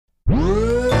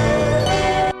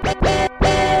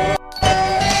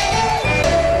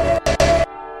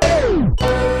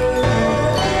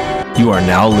You are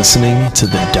now listening to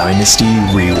the Dynasty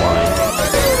Rewind.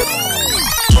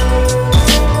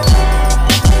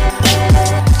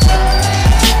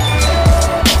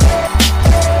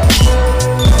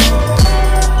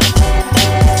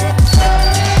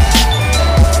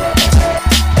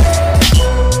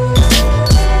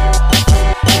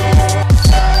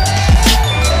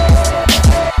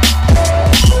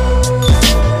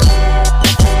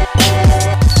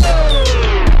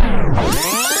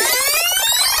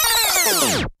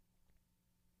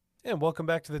 And welcome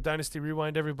back to the Dynasty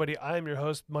Rewind, everybody. I am your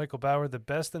host, Michael Bauer, the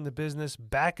best in the business,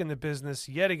 back in the business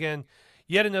yet again.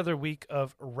 Yet another week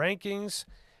of rankings,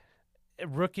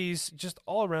 rookies, just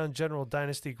all around general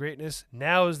Dynasty greatness.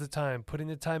 Now is the time, putting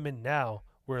the time in now,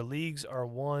 where leagues are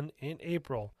won in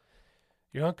April.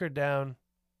 You're hunkered down.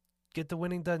 Get the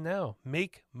winning done now.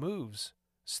 Make moves.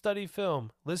 Study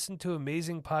film. Listen to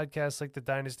amazing podcasts like the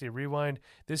Dynasty Rewind.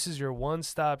 This is your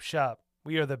one-stop shop.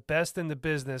 We are the best in the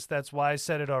business. That's why I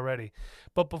said it already.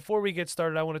 But before we get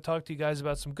started, I want to talk to you guys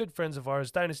about some good friends of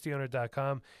ours,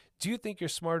 dynastyowner.com. Do you think you're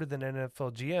smarter than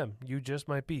NFL GM? You just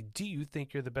might be. Do you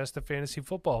think you're the best at fantasy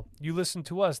football? You listen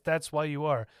to us. That's why you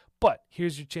are. But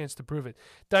here's your chance to prove it.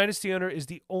 Dynasty Owner is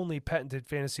the only patented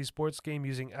fantasy sports game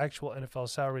using actual NFL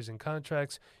salaries and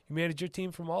contracts. You manage your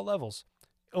team from all levels,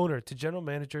 owner to general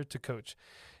manager to coach.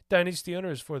 Dynasty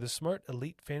Owner is for the smart,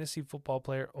 elite fantasy football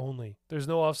player only. There's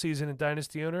no offseason in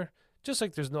Dynasty Owner, just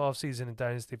like there's no offseason in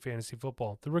Dynasty Fantasy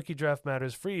Football. The rookie draft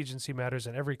matters, free agency matters,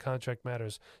 and every contract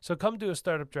matters. So come do a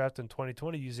startup draft in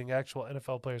 2020 using actual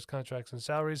NFL players' contracts and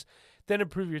salaries. Then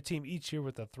improve your team each year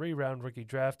with a 3-round rookie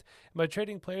draft. And by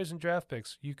trading players and draft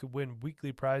picks, you could win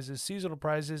weekly prizes, seasonal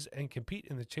prizes, and compete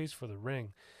in the chase for the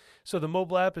ring. So the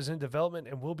mobile app is in development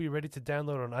and will be ready to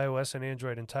download on iOS and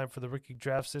Android in time for the rookie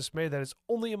drafts this May. That is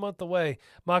only a month away.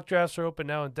 Mock drafts are open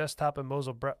now on desktop and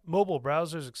mobile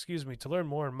browsers. To learn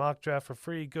more and mock draft for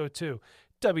free, go to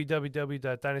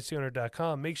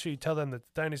www.dynastyowner.com. Make sure you tell them that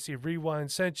the Dynasty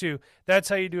Rewind sent you. That's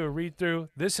how you do a read-through.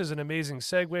 This is an amazing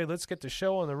segue. Let's get the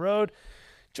show on the road.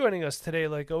 Joining us today,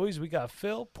 like always, we got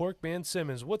Phil Porkman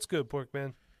Simmons. What's good,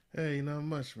 Porkman? Hey, not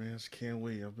much, man. Just can't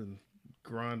wait. I've been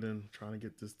grinding, trying to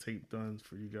get this tape done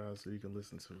for you guys so you can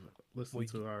listen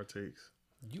to our takes.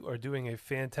 You are doing a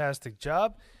fantastic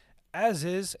job, as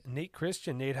is Nate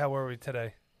Christian. Nate, how are we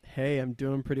today? Hey, I'm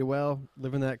doing pretty well,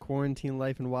 living that quarantine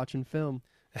life and watching film.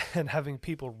 And having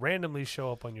people randomly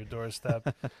show up on your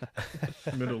doorstep.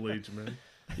 Middle-aged man.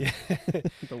 Yeah.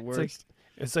 The worst.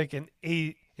 It's like an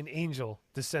angel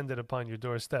descended upon your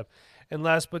doorstep. And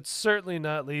last but certainly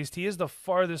not least, he is the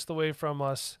farthest away from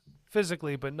us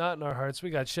physically, but not in our hearts. We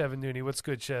got Chev and Nooney. What's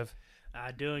good, Chev?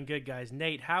 Doing good, guys.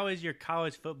 Nate, how is your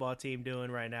college football team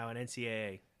doing right now in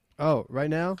NCAA? Oh, right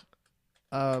now,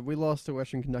 we lost to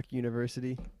Western Kentucky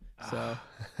University, so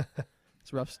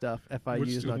it's rough stuff. FIU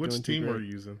is not doing too Which team great. are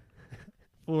you using?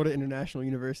 Florida International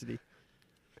University.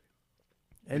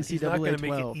 NCAA He's not going to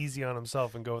 12. make it easy on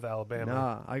himself and go with Alabama.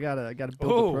 Nah, I gotta build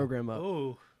the program up.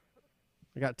 Oh,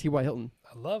 I got T.Y. Hilton.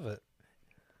 I love it.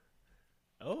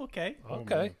 oh, okay.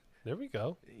 Okay. There we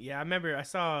go. Yeah, I remember I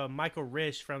saw Michael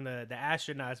Risch from the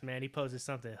Astronauts, man. He posted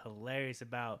something hilarious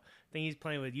about, I think he's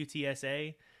playing with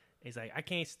UTSA. He's like,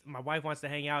 my wife wants to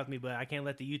hang out with me, but I can't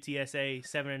let the UTSA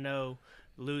 7-0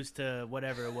 lose to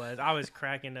whatever it was. I was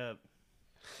cracking up.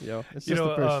 Yo, it's just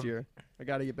the first year. I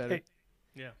gotta get better. Hey,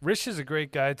 yeah. Risch is a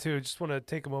great guy, too. Just want to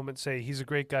take a moment and say he's a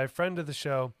great guy, friend of the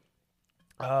show.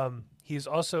 He's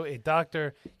also a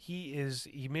doctor.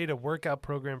 He made a workout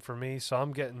program for me, so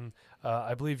I'm getting,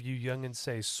 I believe you youngins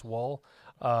say swole.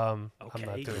 Okay. I'm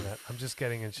not doing that. I'm just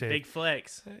getting in shape. Big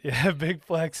flex. Yeah, big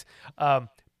flex.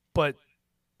 But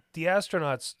the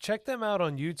Astronauts, check them out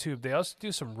on YouTube. They also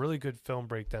do some really good film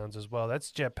breakdowns as well. That's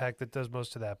Jetpack that does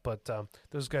most of that, but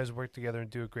those guys work together and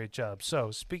do a great job.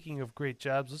 So speaking of great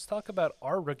jobs, let's talk about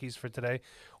our rookies for today.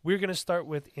 We're going to start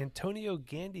with Antonio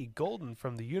Gandy Golden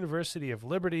from the University of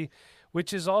Liberty,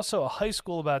 which is also a high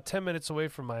school about 10 minutes away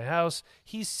from my house.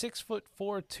 He's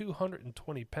 6'4",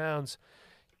 220 pounds.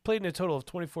 Played in a total of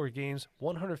 24 games,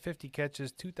 150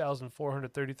 catches,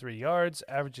 2,433 yards,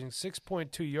 averaging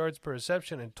 6.2 yards per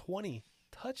reception and 20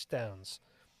 touchdowns.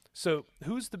 So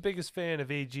who's the biggest fan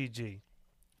of AGG?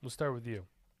 We'll start with you.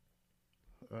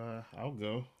 I'll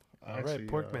go. All right,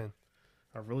 Porkman.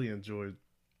 I really enjoyed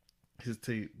his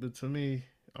tape, but to me,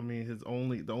 I mean,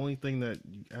 the only thing that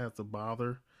has to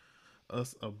bother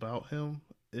us about him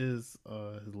is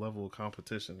his level of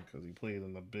competition, because he played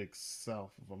in the Big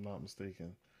South, if I'm not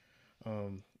mistaken.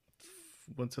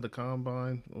 Went to the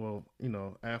combine. Well,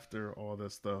 after all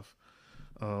that stuff,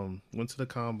 went to the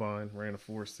combine, ran a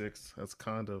 4.6. That's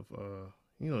kind of,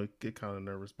 get kind of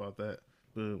nervous about that.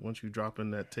 But once you drop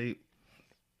in that tape,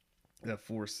 that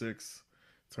 4.6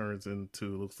 turns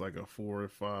into looks like a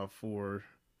 4.5,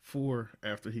 4.4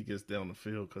 after he gets down the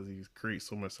field because he creates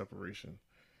so much separation.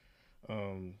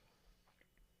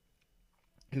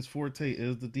 His forte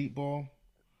is the deep ball.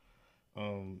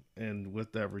 And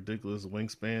with that ridiculous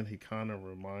wingspan, he kind of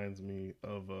reminds me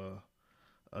of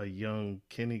a young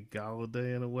Kenny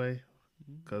Galladay in a way,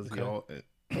 because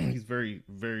he's very,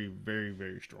 very, very,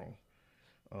 very strong.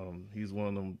 He's one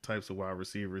of them types of wide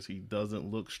receivers. He doesn't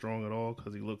look strong at all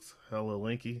because he looks hella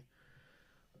lanky,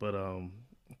 but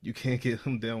you can't get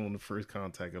him down on the first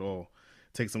contact at all.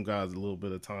 It takes some guys a little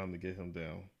bit of time to get him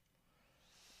down.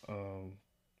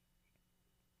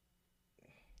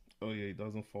 Oh yeah, he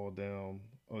doesn't fall down.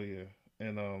 Oh yeah,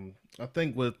 and I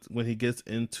think when he gets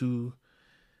into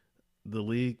the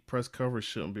league, press coverage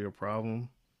shouldn't be a problem.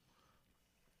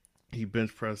 He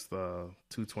bench pressed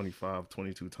 225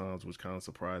 22 times, which kind of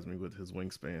surprised me with his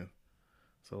wingspan.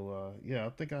 So yeah, I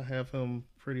think I have him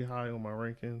pretty high on my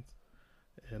rankings,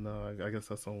 and I guess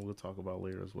that's something we'll talk about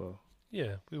later as well.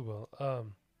 Yeah, we will. I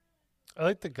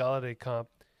like the Galladay comp.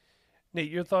 Nate,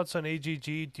 your thoughts on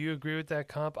AGG? Do you agree with that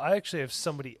comp? I actually have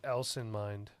somebody else in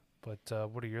mind, but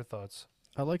what are your thoughts?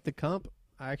 I like the comp.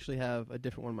 I actually have a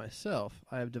different one myself.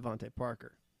 I have Devontae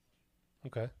Parker.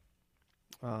 Okay.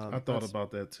 I thought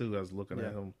about that too. I was looking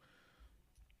at him.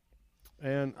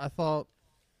 And I thought,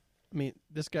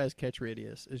 this guy's catch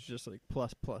radius is just like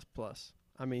plus, plus, plus.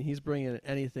 He's bringing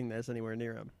anything that's anywhere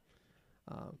near him.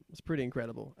 It's pretty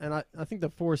incredible. And I think the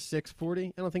 4.6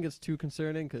 40, I don't think it's too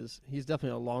concerning because he's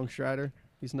definitely a long strider.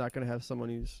 He's not going to have he's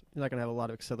not going to have a lot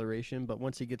of acceleration, but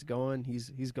once he gets going,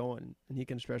 he's going, and he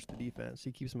can stretch the defense.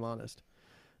 He keeps them honest.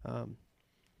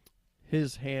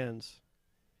 His hands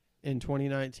in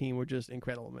 2019 were just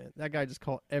incredible, man. That guy just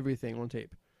caught everything on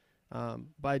tape. But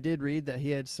I did read that he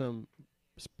had some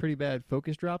pretty bad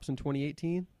focus drops in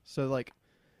 2018. So, like,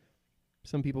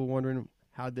 some people wondering,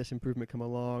 how'd this improvement come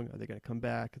along? Are they going to come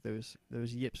back? Those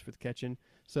yips with catching.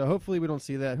 So hopefully we don't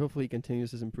see that. Hopefully he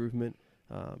continues his improvement,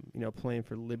 playing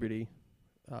for Liberty.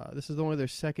 This is only their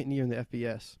second year in the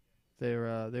FBS. They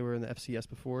were in the FCS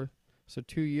before. So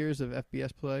 2 years of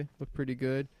FBS play. Looked pretty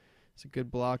good. It's a good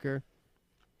blocker.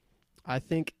 I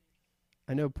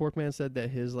know Porkman said that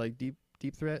his like deep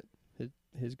threat,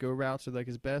 his go routes are like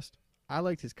his best. I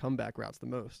liked his comeback routes the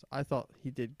most. I thought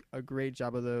he did a great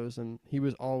job of those, and he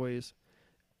was always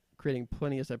creating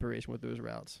plenty of separation with those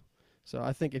routes. So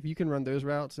I think if you can run those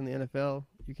routes in the NFL,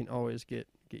 you can always get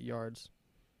yards.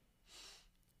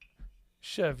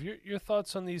 Chev, your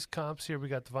thoughts on these comps here? We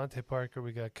got Devontae Parker,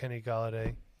 we got Kenny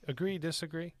Galladay. Agree,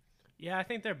 disagree? Yeah, I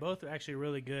think they're both actually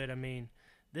really good.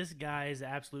 This guy is an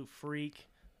absolute freak.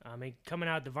 Coming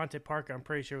out, Devontae Parker, I'm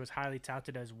pretty sure was highly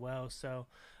touted as well. So,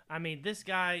 this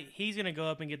guy, he's going to go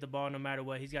up and get the ball no matter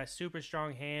what. He's got super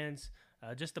strong hands.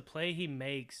 Just the plays he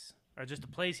makes,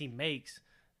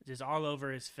 just all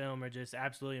over his film are just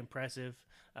absolutely impressive.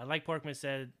 Like Porkman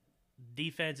said,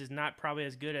 defense is not probably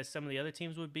as good as some of the other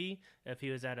teams would be if he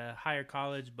was at a higher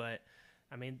college, but,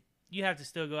 you have to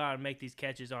still go out and make these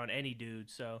catches on any dude.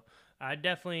 So I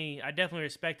definitely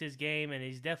respect his game, and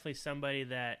he's definitely somebody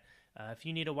that if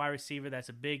you need a wide receiver that's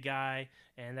a big guy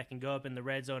and that can go up in the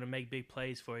red zone and make big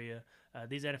plays for you,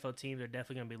 these NFL teams are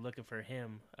definitely going to be looking for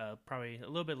him probably a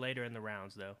little bit later in the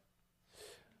rounds, though.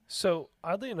 So,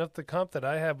 oddly enough, the comp that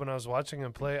I had when I was watching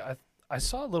him play, I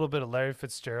saw a little bit of Larry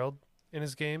Fitzgerald in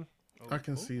his game. I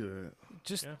can see that.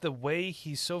 Just the way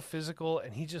he's so physical,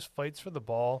 and he just fights for the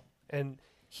ball, and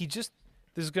this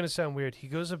is going to sound weird, he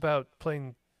goes about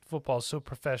playing football so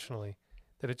professionally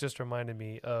that it just reminded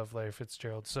me of Larry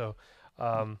Fitzgerald. So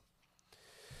I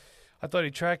thought he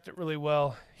tracked it really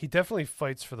well. He definitely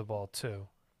fights for the ball too.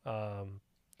 But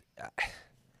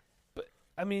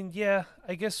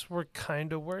I guess we're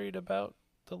kind of worried about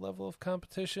the level of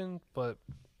competition, but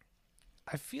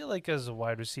I feel like as a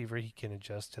wide receiver, he can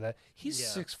adjust to that. He's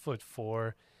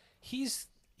 6'4". He's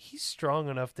strong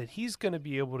enough that he's going to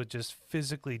be able to just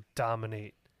physically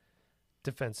dominate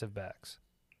defensive backs.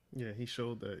 Yeah, he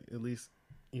showed that. At least,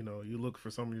 you look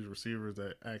for some of these receivers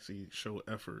that actually show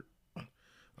effort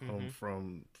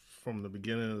from the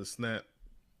beginning of the snap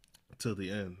to the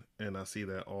end, and I see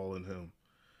that all in him.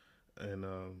 And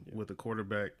with the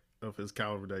quarterback of his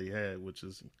caliber that he had, which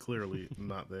is clearly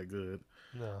not that good,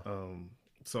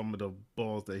 some of the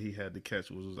balls that he had to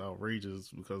catch was outrageous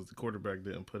because the quarterback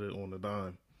didn't put it on the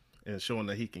dime. And showing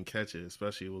that he can catch it,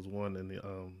 especially it was one in the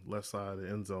left side of the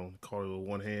end zone, caught it with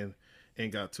one hand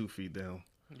and got 2 feet down.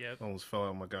 Yep. Almost fell out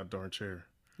of my goddamn chair.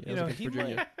 Yeah,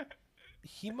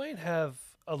 he might have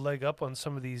a leg up on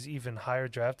some of these even higher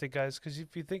drafted guys, because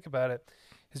if you think about it,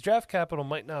 his draft capital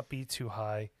might not be too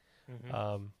high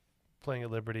playing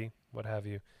at Liberty. what have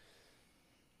you.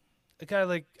 A guy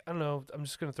like, I don't know, I'm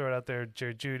just going to throw it out there,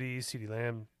 Jared Jeudy, CeeDee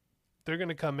Lamb, they're going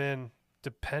to come in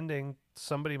depending.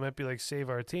 Somebody might be like, save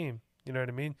our team. You know what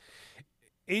I mean?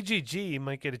 AGG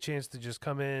might get a chance to just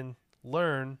come in,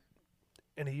 learn,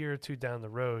 and a year or two down the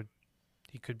road,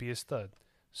 he could be a stud.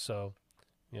 So,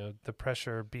 the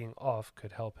pressure being off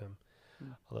could help him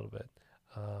a little bit.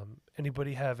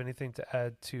 Anybody have anything to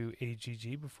add to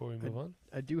AGG before we move on?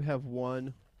 I do have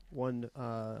one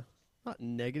not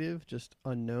negative, just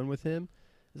unknown with him.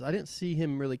 Is I didn't see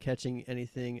him really catching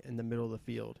anything in the middle of the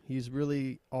field. He's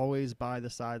really always by the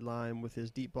sideline with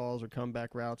his deep balls or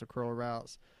comeback routes or curl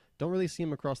routes. Don't really see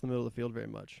him across the middle of the field very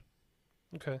much.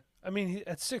 Okay. I mean,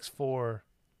 at 6'4",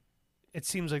 it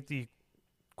seems like the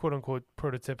quote-unquote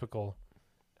prototypical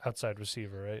outside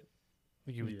receiver, right?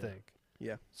 You would think.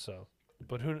 Yeah. So,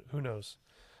 but who knows?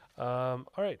 All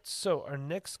right, so our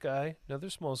next guy, another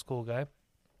small school guy,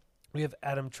 we have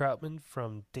Adam Troutman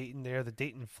from Dayton. They are the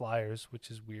Dayton Flyers, which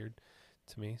is weird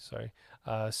to me. Sorry.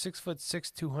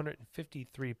 6'6",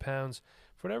 253 pounds.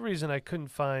 For whatever reason, I couldn't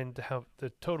find how the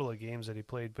total of games that he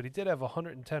played, but he did have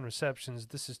 110 receptions.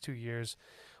 This is 2 years.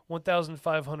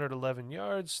 1,511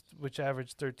 yards, which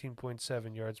averaged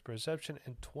 13.7 yards per reception,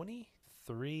 and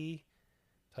 23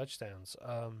 touchdowns.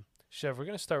 Chev, we're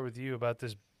going to start with you about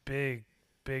this big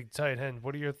tight end.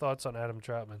 What are your thoughts on Adam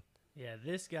Troutman? Yeah,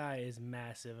 this guy is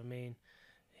massive. I mean,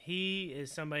 he is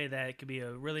somebody that could be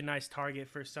a really nice target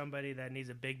for somebody that needs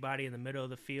a big body in the middle of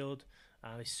the field.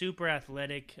 He's super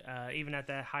athletic, even at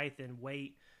that height and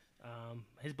weight.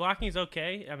 His blocking is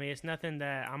okay. I mean, it's nothing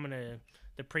that I'm going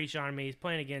to preach on me. He's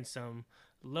playing against some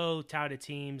low-touted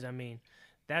teams. I mean,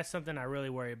 that's something I really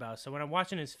worry about. So when I'm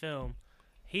watching his film,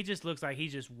 he just looks like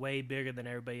he's just way bigger than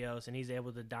everybody else, and he's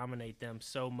able to dominate them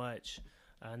so much.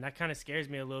 And that kind of scares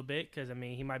me a little bit because, I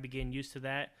mean, he might be getting used to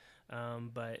that.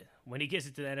 But when he gets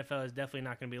into the NFL, it's definitely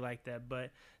not going to be like that. But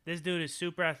this dude is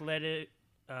super athletic.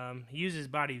 He uses his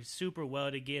body super well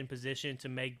to get in position to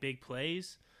make big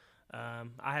plays. I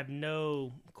have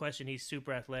no question he's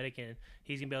super athletic and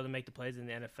he's going to be able to make the plays in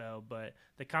the NFL. But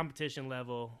the competition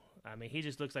level, I mean, he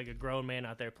just looks like a grown man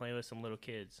out there playing with some little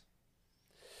kids.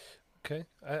 Okay.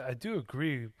 I do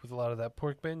agree with a lot of that.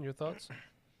 Porkman, your thoughts?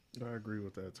 I agree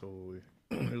with that totally.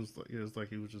 It was like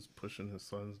he was just pushing his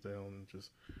sons down and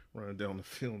just running down the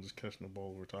field and just catching the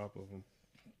ball over top of him.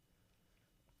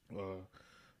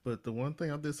 But the one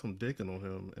thing, I did some digging on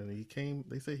him, and they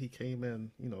say he came in,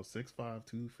 6'5",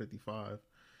 255,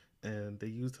 and they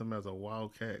used him as a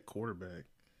wildcat quarterback.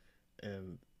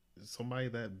 And somebody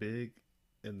that big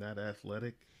and that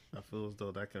athletic, I feel as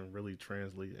though that can really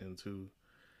translate into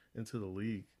the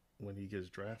league when he gets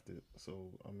drafted.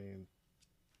 So, I mean,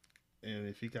 and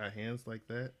if he got hands like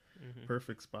that,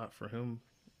 perfect spot for him,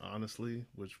 honestly,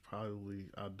 which probably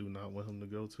I do not want him to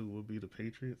go to, would be the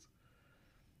Patriots.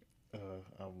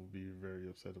 I would be very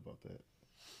upset about that.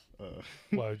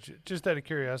 Why would you, just out of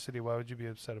curiosity, why would you be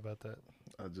upset about that?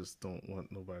 I just don't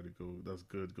want nobody to go that's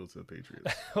good go to the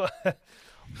Patriots. Well,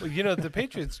 the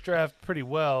Patriots draft pretty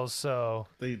well, so.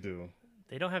 They do.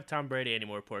 They don't have Tom Brady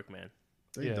anymore, Porkman.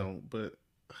 They don't, but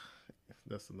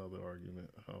that's another argument.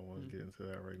 I don't want to get into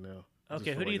that right now.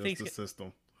 Okay, who do you think the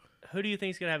system? Who do you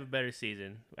think is gonna have a better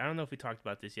season? I don't know if we talked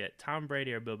about this yet. Tom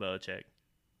Brady or Bill Belichick?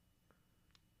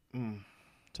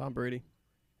 Tom Brady.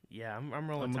 Yeah, I'm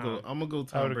rolling Tom. I'm gonna go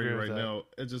Tom Brady right now.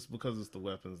 It's just because it's the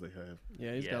weapons they have.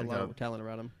 Yeah, he's got a lot of talent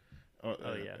around him. Oh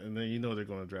yeah, and then they're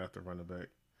going to draft a running back.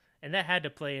 And that had to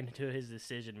play into his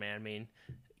decision, man. I mean,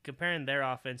 comparing their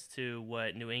offense to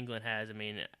what New England has, I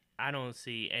mean, I don't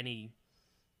see any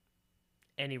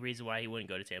reason why he wouldn't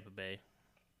go to Tampa Bay.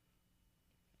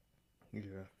 Yeah.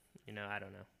 I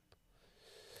don't know.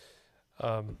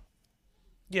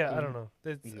 Yeah, I don't know.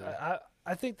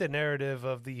 I think the narrative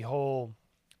of the whole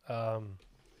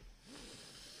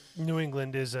New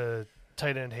England is a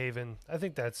tight end haven, I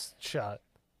think that's shot.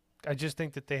 I just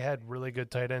think that they had really good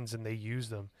tight ends and they used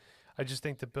them. I just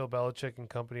think that Bill Belichick and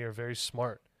company are very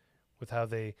smart with how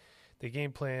they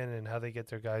game plan and how they get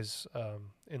their guys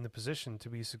in the position to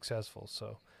be successful.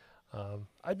 So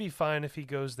I'd be fine if he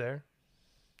goes there.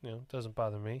 It doesn't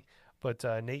bother me. But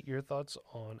Nate, your thoughts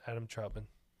on Adam Troutman?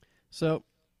 So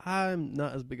I'm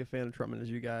not as big a fan of Troutman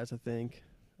as you guys, I think.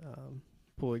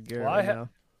 Pulling Garrett now.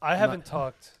 I haven't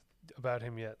talked about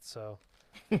him yet, so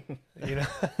I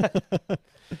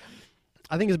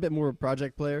think he's a bit more of a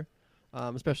project player,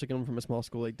 especially coming from a small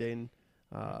school like Dayton.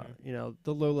 The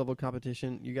low-level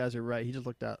competition, you guys are right. He just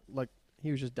looked like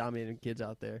he was just dominating kids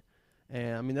out there.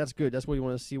 And, I mean, that's good. That's what you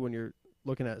want to see when you're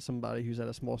looking at somebody who's at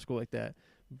a small school like that.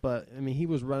 But, I mean, he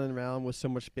was running around with so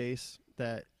much space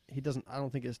that he doesn't. I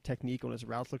don't think his technique on his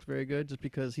routes looks very good, just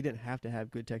because he didn't have to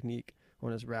have good technique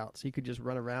on his routes. He could just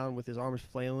run around with his arms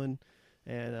flailing,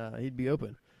 and he'd be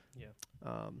open.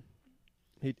 Yeah.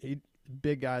 He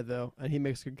big guy though, and he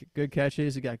makes good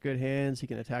catches. He got good hands. He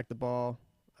can attack the ball.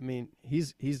 I mean,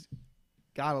 he's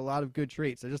got a lot of good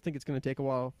traits. I just think it's going to take a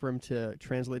while for him to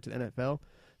translate to the NFL,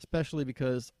 especially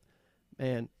because,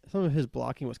 man, some of his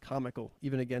blocking was comical,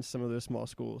 even against some of those small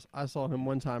schools. I saw him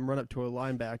one time run up to a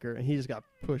linebacker, and he just got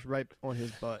pushed right on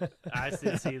his butt. I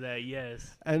did see that,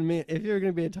 yes. And, man, if you're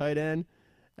going to be a tight end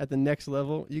at the next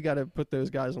level, you got to put those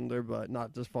guys on their butt,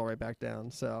 not just fall right back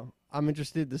down. So I'm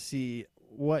interested to see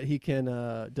what he can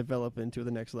develop into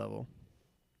the next level.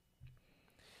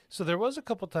 So there was a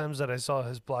couple times that I saw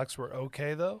his blocks were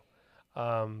okay, though.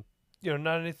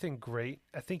 Not anything great.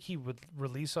 I think he would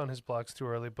release on his blocks too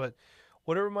early. But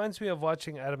what it reminds me of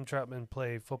watching Adam Troutman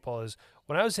play football is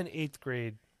when I was in 8th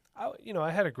grade,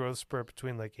 I had a growth spurt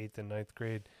between like 8th and 9th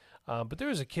grade. But there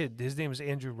was a kid, his name was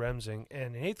Andrew Remsing,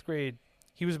 and in 8th grade,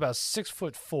 he was about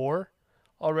 6'4"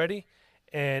 already.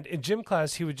 And in gym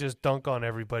class, he would just dunk on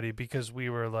everybody because we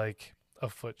were like a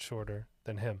foot shorter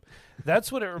than him.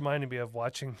 That's what it reminded me of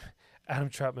watching Adam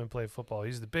Troutman play football.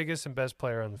 He's the biggest and best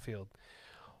player on the field.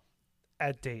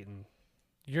 At Dayton,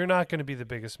 you're not going to be the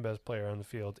biggest and best player on the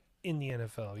field in the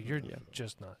NFL. You're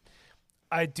just not.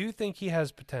 I do think he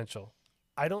has potential.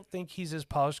 I don't think he's as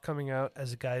polished coming out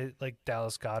as a guy like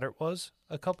Dallas Goedert was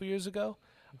a couple years ago.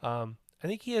 I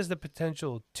think he has the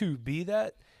potential to be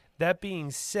that. That being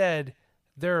said,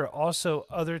 there are also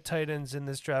other tight ends in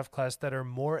this draft class that are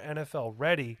more NFL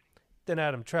ready than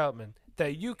Adam Troutman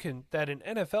that an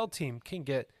NFL team can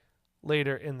get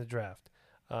later in the draft.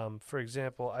 For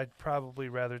example, I'd probably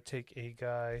rather take a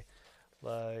guy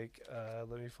like,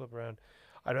 let me flip around.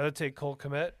 I'd rather take Cole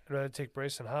Kmet. I'd rather take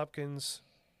Bryson Hopkins.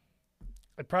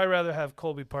 I'd probably rather have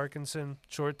Colby Parkinson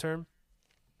short term.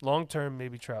 Long term,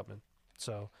 maybe Troutman.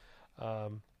 So,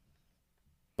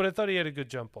 but I thought he had a good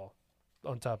jump ball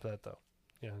on top of that, though.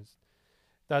 It's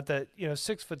not that,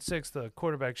 6'6", the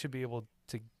quarterback should be able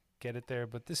to get it there,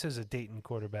 but this is a Dayton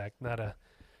quarterback, not a,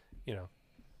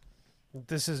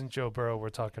 this isn't Joe Burrow we're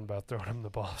talking about throwing him the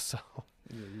ball. So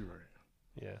Yeah, you're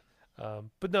right. yeah.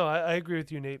 But no, I agree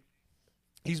with you, Nate.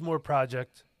 He's more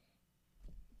project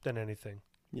than anything.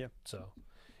 Yeah. So,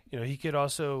 he could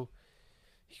also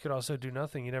do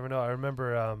nothing. You never know. I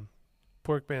remember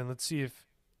Porkman. Let's see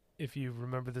if you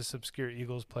remember this obscure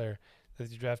Eagles player that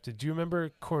you drafted. Do you remember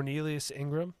Cornelius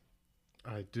Ingram?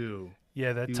 I do.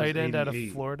 Yeah, that He tight was end out of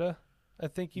 88. Florida, I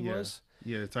think he was.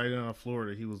 Yeah, the tight end out of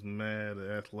Florida. He was mad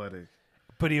athletic.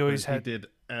 But he always But had. He did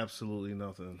absolutely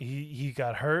nothing. He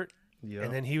got hurt, Yeah.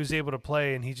 and then he was able to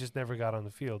play, and he just never got on the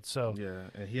field. So Yeah,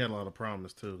 and he had a lot of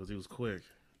promise too because he was quick.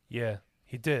 yeah,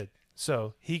 he did.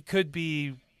 So he could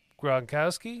be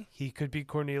Gronkowski. He could be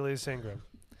Cornelius Ingram.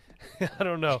 I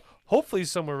don't know. Hopefully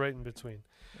somewhere right in between.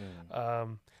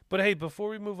 But hey, before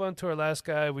we move on to our last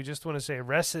guy, we just want to say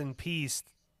rest in peace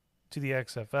to the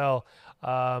XFL.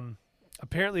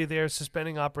 Apparently, they're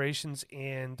suspending operations,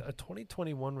 and a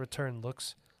 2021 return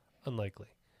looks unlikely.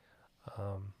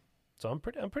 So I'm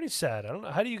pretty sad. I don't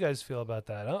know. How do you guys feel about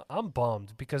that? I'm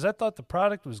bummed because I thought the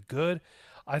product was good.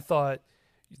 I thought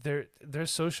their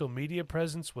social media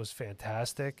presence was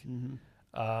fantastic.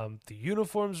 Mm-hmm. The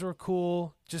uniforms were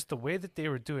cool. Just the way that they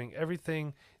were doing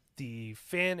everything. The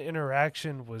fan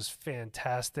interaction was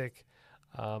fantastic.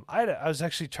 I was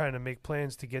actually trying to make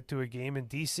plans to get to a game in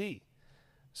D.C.,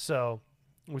 so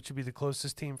which would be the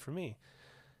closest team for me.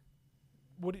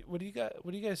 What do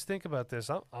you guys think about this?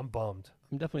 I'm bummed.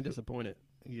 I'm definitely disappointed.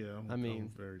 Yeah, I'm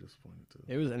very disappointed too.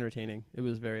 It was entertaining. It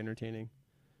was very entertaining.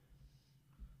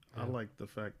 I like the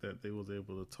fact that they was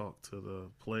able to talk to the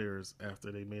players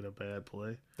after they made a bad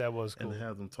play. That was cool. And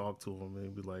have them talk to them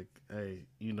and be like, hey,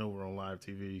 we're on live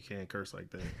TV. You can't curse like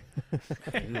that.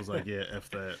 And he was like, yeah, F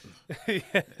that.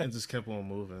 Yeah. And just kept on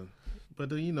moving. But,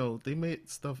 they made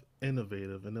stuff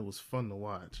innovative, and it was fun to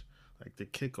watch. Like the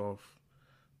kickoff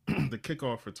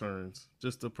returns,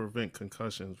 just to prevent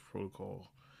concussions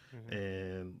protocol. Mm-hmm.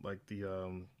 And like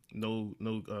the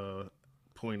no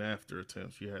point after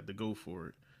attempts. You had to go for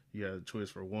it. You had a choice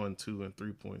for 1, 2, and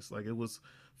 3 points. Like, it was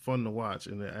fun to watch,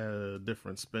 and it added a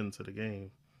different spin to the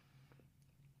game.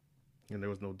 And there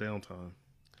was no downtime.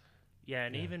 Yeah,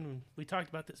 and even we talked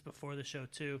about this before the show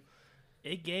too.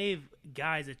 It gave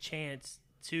guys a chance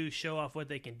to show off what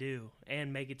they can do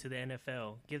and make it to the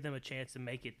NFL. Give them a chance to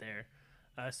make it there.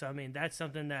 So I mean, that's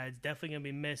something that is definitely gonna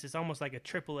be missed. It's almost like a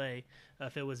AAA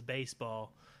if it was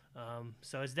baseball.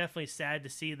 So it's definitely sad to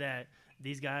see that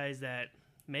these guys that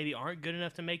maybe aren't good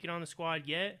enough to make it on the squad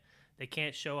yet, they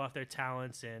can't show off their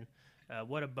talents and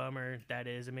What a bummer that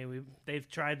is. I mean, they've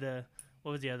tried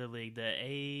what was the other league? The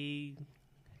AAF.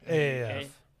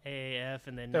 AAF,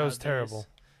 and then That now was terrible. this.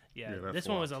 Yeah, Yeah, that this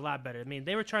one was a flopped. lot better. I mean,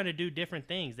 they were trying to do different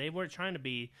things. They weren't trying to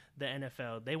be the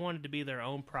NFL. They wanted to be their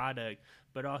own product,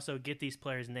 but also get these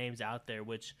players' names out there,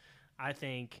 which I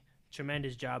think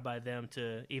tremendous job by them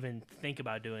to even think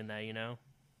about doing that, you know?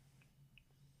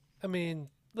 I mean,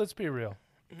 let's be real.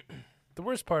 The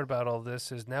worst part about all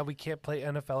this is now we can't play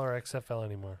NFL or XFL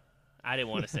anymore. I didn't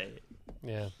want to say it.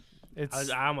 Yeah.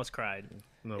 It's I almost cried.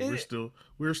 No,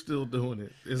 we're still doing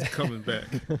it. It's coming back.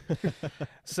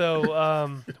 so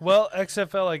well,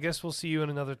 XFL, I guess we'll see you in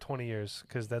another 20 years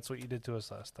because that's what you did to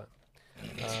us last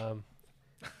time.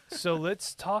 So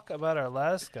let's talk about our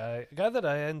last guy, a guy that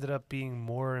I ended up being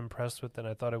more impressed with than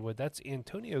I thought I would. That's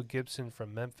Antonio Gibson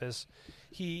from Memphis.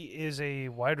 He is a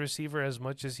wide receiver as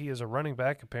much as he is a running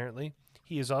back, apparently.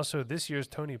 He is also this year's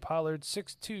Tony Pollard,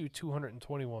 6'2",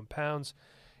 221 pounds.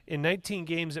 In 19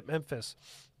 games at Memphis,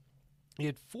 he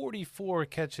had 44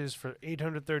 catches for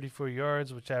 834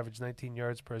 yards, which averaged 19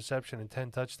 yards per reception, and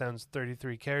 10 touchdowns,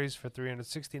 33 carries for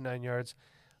 369 yards,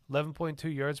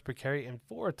 11.2 yards per carry, and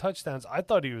 4 touchdowns. I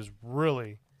thought he was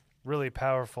really, really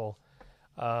powerful.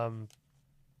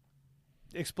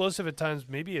 Explosive at times,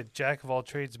 maybe a jack of all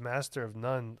trades, master of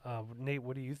none. Nate,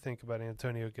 what do you think about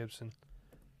Antonio Gibson?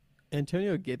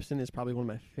 Antonio Gibson is probably one of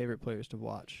my favorite players to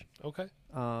watch. Okay.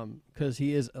 Because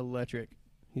he is electric.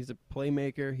 He's a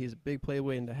playmaker. He's a big play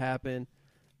waiting to happen,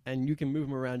 and you can move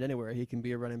him around anywhere. He can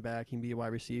be a running back. He can be a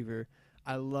wide receiver.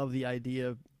 I love the idea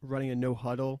of running a no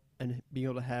huddle and being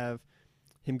able to have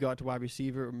him go out to wide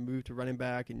receiver or move to running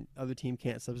back, and other team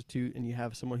can't substitute, and you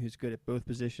have someone who's good at both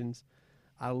positions.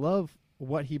 I love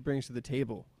what he brings to the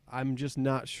table. I'm just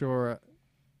not sure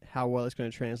how well it's going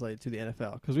to translate to the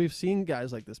NFL because we've seen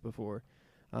guys like this before.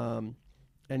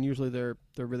 And usually they're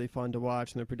really fun to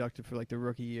watch and they're productive for like their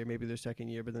rookie year, maybe their second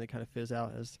year, but then they kind of fizz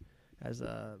out as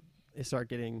they start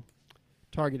getting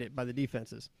targeted by the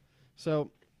defenses.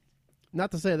 So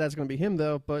not to say that's going to be him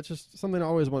though, but it's just something I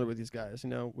always wonder with these guys. You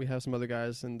know, we have some other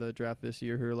guys in the draft this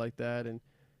year who are like that, and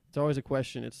it's always a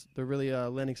question. They're really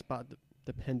landing spot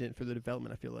dependent for the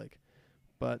development, I feel like.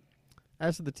 But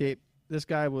as to the tape, this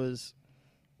guy was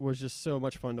just so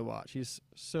much fun to watch. He's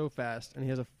so fast, and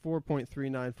he has a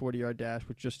 4.39 40-yard dash,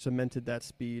 which just cemented that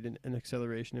speed and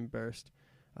acceleration and burst.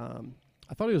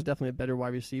 I thought he was definitely a better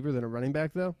wide receiver than a running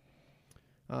back, though.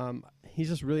 He's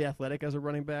just really athletic as a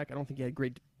running back. I don't think he had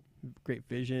great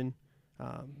vision,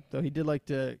 though he did like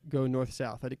to go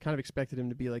north-south. I kind of expected him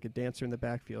to be like a dancer in the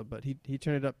backfield, but he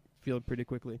turned it upfield pretty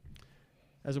quickly.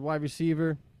 As a wide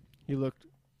receiver, he looked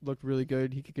really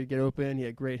good. He could get open. He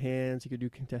had great hands. He could do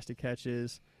contested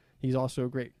catches. He's also a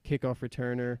great kickoff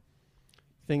returner.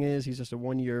 Thing is, he's just a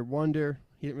one-year wonder.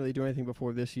 He didn't really do anything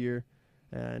before this year.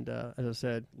 And as I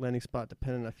said, landing spot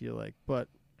dependent, I feel like. But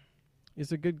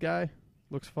he's a good guy.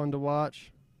 Looks fun to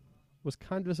watch. Was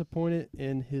kind of disappointed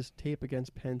in his tape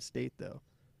against Penn State, though.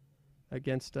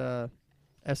 Against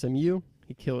SMU,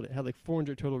 he killed it. Had like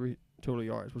 400 total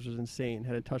yards, which was insane.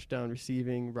 Had a touchdown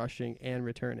receiving, rushing, and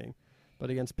returning.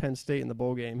 But against Penn State in the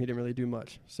bowl game, he didn't really do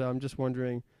much. So I'm just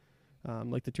wondering,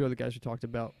 like the two other guys we talked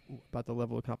about the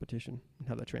level of competition and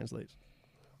how that translates.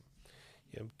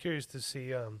 Yeah, I'm curious to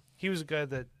see. He was a guy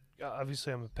that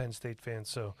obviously I'm a Penn State fan,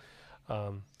 so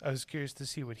I was curious to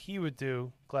see what he would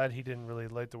do. Glad he didn't really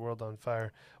light the world on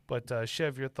fire. But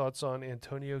Chev, your thoughts on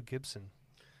Antonio Gibson?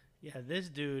 Yeah, this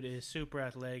dude is super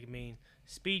athletic. I mean,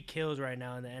 speed kills right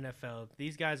now in the NFL.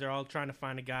 These guys are all trying to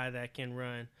find a guy that can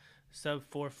run sub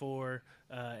 4.4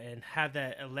 and have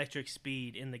that electric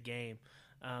speed in the game.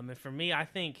 And for me, I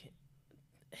think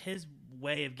his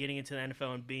way of getting into the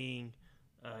NFL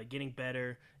and getting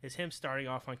better is him starting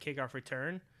off on kickoff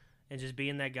return and just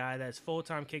being that guy that's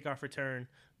full-time kickoff return,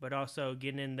 but also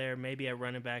getting in there maybe at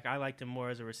running back. I liked him more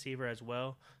as a receiver as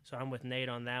well, so I'm with Nate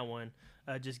on that one.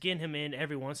 Just getting him in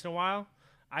every once in a while,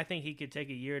 I think he could take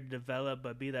a year to develop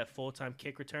but be that full-time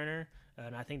kick returner,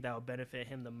 and I think that would benefit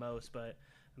him the most. But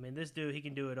I mean, this dude, he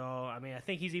can do it all. I mean, I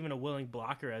think he's even a willing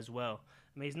blocker as well.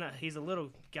 I mean, he's a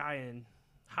little guy in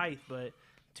height, but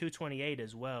 228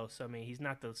 as well. So, I mean, he's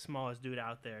not the smallest dude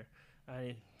out there.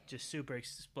 Just super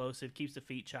explosive, keeps the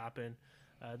feet chopping.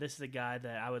 This is a guy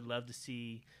that I would love to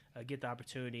see get the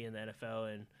opportunity in the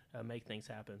NFL and make things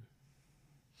happen.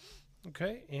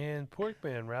 Okay, and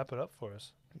Porkman, wrap it up for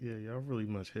us. Yeah, y'all really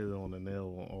much hit it on the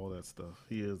nail on all that stuff.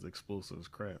 He is explosive as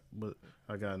crap. But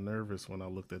I got nervous when I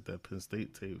looked at that Penn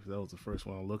State tape. That was the first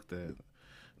one I looked at.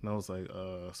 And I was like,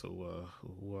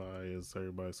 why is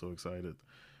everybody so excited?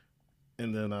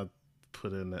 And then I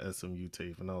put in the SMU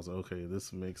tape, and I was like, okay,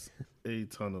 this makes a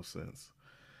ton of sense.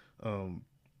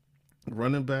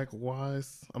 Running back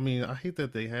wise, I mean, I hate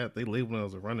that they labeled him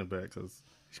as a running back because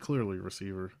he's clearly a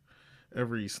receiver.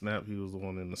 Every snap he was the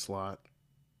one in the slot,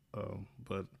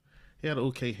 but he had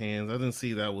okay hands. I didn't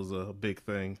see that was a big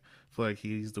thing. I feel like he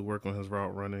needs to work on his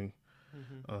route running.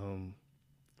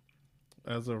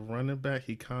 As a running back,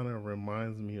 he kind of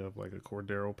reminds me of like a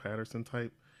Cordero Patterson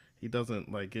type. He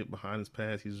doesn't like get behind his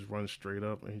pass. He just runs straight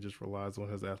up, and he just relies on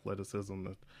his athleticism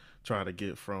to try to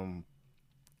get from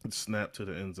snap to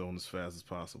the end zone as fast as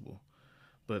possible.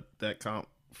 But that comp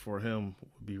for him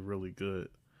would be really good.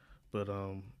 But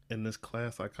in this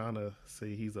class, I kind of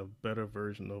say he's a better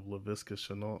version of Laviska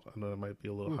Shenault. I know that might be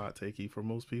a little hot takey for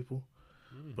most people,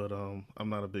 but I'm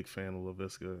not a big fan of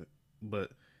Laviska.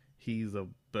 But he's a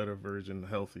better version,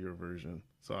 healthier version.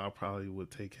 So I probably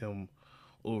would take him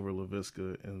over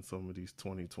Laviska in some of these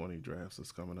 2020 drafts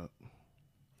that's coming up.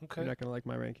 Okay. You're not gonna like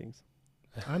my rankings.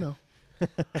 I know.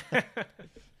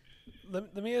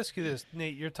 Let me ask you this,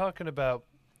 Nate. You're talking about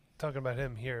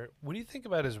him here. What do you think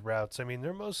about his routes? I mean,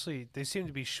 they seem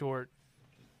to be short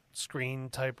screen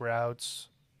type routes.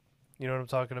 You know what I'm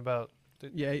talking about?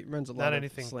 Yeah, he runs a lot Not of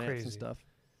anything slants crazy. and stuff.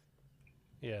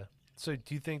 Yeah. So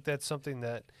do you think that's something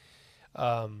that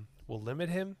will limit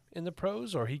him in the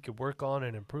pros, or he could work on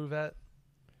and improve at?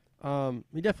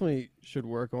 He definitely should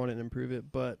work on it and improve it.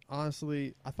 But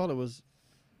honestly, I thought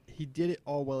he did it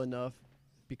all well enough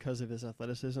because of his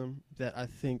athleticism that I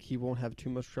think he won't have too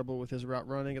much trouble with his route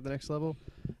running at the next level.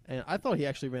 And I thought he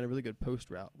actually ran a really good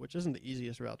post route, which isn't the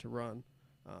easiest route to run.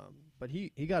 But he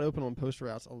got open on post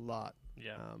routes a lot.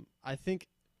 Yeah. I think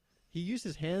he used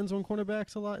his hands on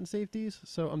cornerbacks a lot in safeties,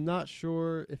 so I'm not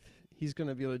sure if he's going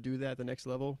to be able to do that at the next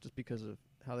level just because of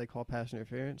how they call pass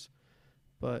interference.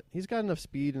 But he's got enough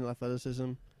speed and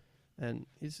athleticism, and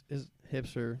his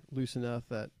hips are loose enough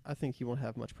that I think he won't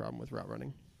have much problem with route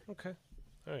running. Okay.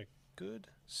 All right. Good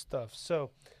stuff.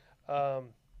 So,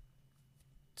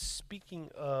 speaking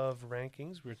of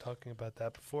rankings, we were talking about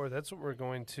that before. That's what we're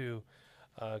going to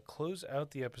close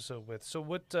out the episode with. So,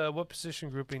 what position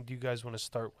grouping do you guys want to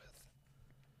start with?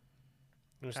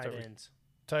 Tight ends.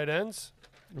 Tight ends?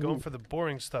 Going Ooh. for the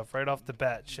boring stuff right off the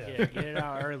bat, Chef. Yeah, get it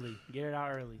out early. Get it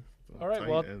out early. All right, Tight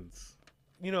well, ends.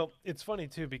 You know, it's funny,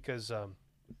 too, because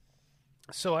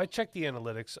so I check the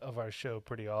analytics of our show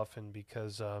pretty often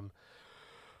because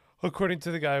according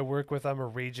to the guy I work with, I'm a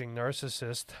raging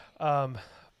narcissist.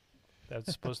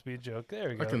 That's supposed to be a joke. There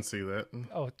we go. I can see that.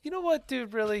 Oh, you know what,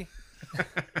 dude? Really?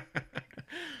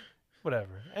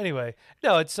 Whatever. Anyway,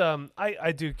 no, it's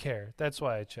I do care. That's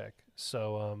why I check.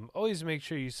 So always make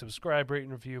sure you subscribe, rate,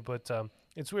 and review. But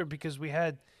it's weird because we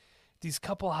had these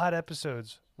couple hot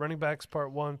episodes: running backs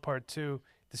part 1, part 2.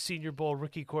 The Senior Bowl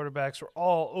rookie quarterbacks were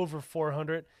all over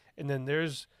 400, and then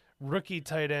there's rookie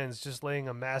tight ends just laying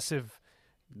a massive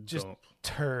just Dump.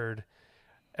 turd.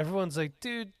 Everyone's like,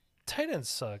 dude, tight ends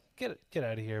suck. Get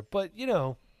out of here. But you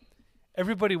know,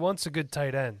 everybody wants a good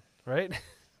tight end, right?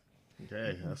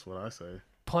 Okay, that's what I say.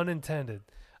 Pun intended.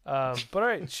 But all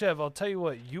right, Chev, I'll tell you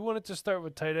what. You wanted to start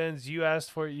with tight ends. You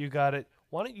asked for it. You got it.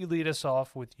 Why don't you lead us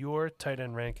off with your tight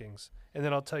end rankings, and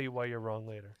then I'll tell you why you're wrong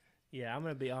later. Yeah, I'm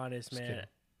gonna be honest, Just man. kidding.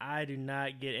 I do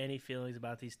not get any feelings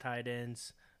about these tight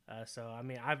ends. So I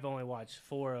mean, I've only watched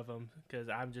 4 of them because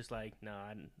I'm just like, no,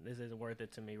 this isn't worth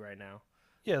it to me right now.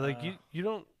 Yeah, like you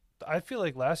don't. I feel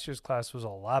like last year's class was a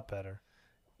lot better.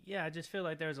 Yeah, I just feel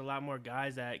like there's a lot more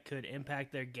guys that could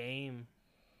impact their game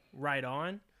right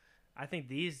on. I think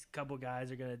these couple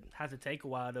guys are going to have to take a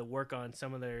while to work on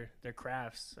some of their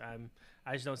crafts.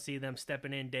 I just don't see them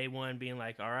stepping in day one being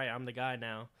like, all right, I'm the guy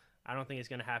now. I don't think it's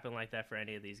going to happen like that for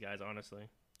any of these guys, honestly.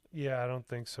 Yeah, I don't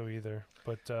think so either.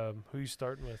 But who you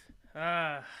starting with?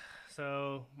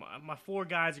 So my 4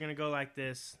 guys are going to go like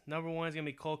this. Number 1 is going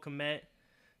to be Cole Kmet.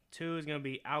 2 is going to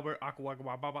be Albert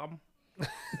Akwagwababam.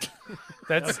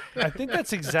 I think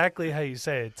that's exactly how you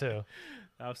say it too.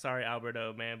 I'm sorry,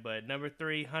 Alberto, man. But number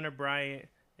 3, Hunter Bryant.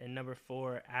 And number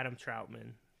 4, Adam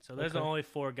Troutman. So those are the only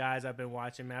 4 guys I've been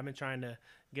watching, man. I've been trying to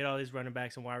get all these running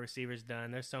backs and wide receivers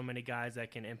done. There's so many guys that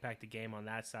can impact the game on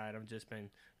that side. I've just been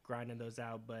grinding those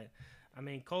out. But, I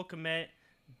mean, Cole Kmet,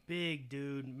 big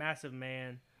dude, massive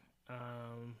man.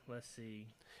 Let's see.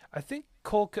 I think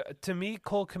Cole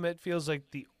Kmet feels like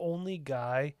the only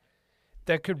guy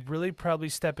that could really probably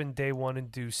step in day one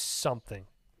and do something.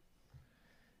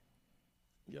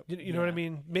 Yep. You know what I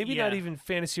mean? Maybe not even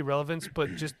fantasy relevance,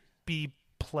 but just be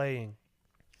playing.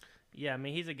 Yeah, I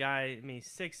mean, he's a guy, 6'6",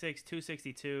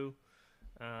 262.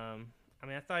 I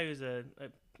mean, I thought he was a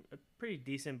pretty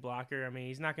decent blocker. I mean,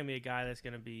 he's not going to be a guy that's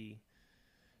going to be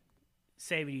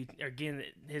saving you or getting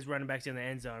his running backs in the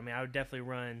end zone. I mean, I would definitely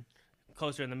run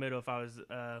closer in the middle if I was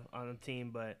on the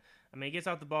team. But I mean, he gets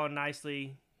off the ball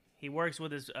nicely. He works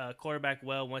with his quarterback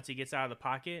well once he gets out of the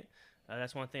pocket.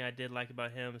 That's one thing I did like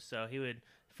about him. So he would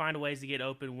find ways to get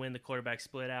open when the quarterback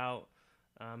split out.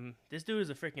 This dude is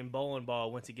a freaking bowling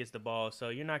ball once he gets the ball. So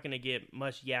you're not going to get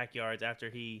much yak yards after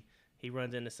he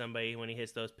runs into somebody when he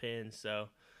hits those pins. So,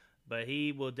 but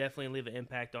he will definitely leave an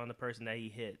impact on the person that he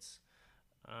hits.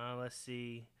 Let's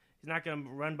see. He's not going to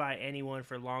run by anyone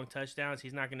for long touchdowns.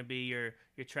 He's not going to be your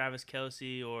Travis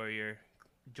Kelce or your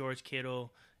George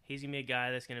Kittle. He's going to be a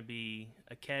guy that's going to be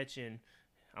a catch, and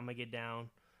I'm going to get down.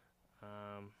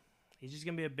 He's just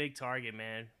going to be a big target,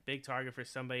 man. Big target for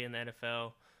somebody in the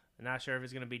NFL. I'm not sure if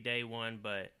it's going to be day one,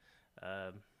 but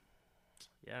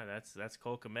yeah, that's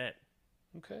Cole Kmet.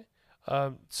 Okay.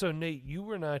 So, Nate, you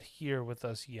were not here with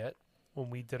us yet when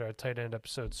we did our tight end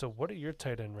episode. So what are your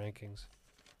tight end rankings?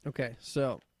 Okay,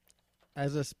 so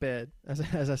as I said, I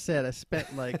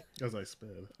spent like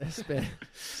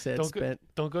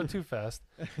Don't go too fast.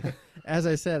 As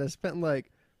I said, I spent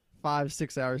like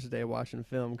 5-6 hours a day watching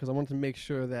film because I wanted to make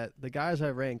sure that the guys I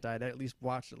ranked I'd at least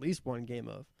watched at least one game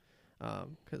of,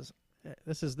 because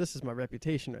this is my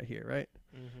reputation right here, right?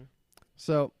 Mm-hmm.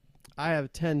 So I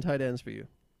have 10 tight ends for you.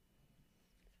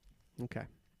 Okay,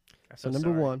 so number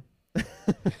sorry. one.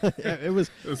 Yeah, it was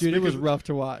rough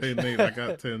to watch. Hey Nate, I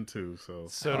got 10 too, so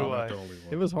So I'm do not I. the only one.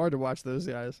 It was hard to watch those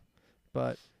guys.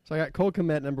 But so I got Cole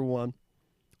Kmet number one,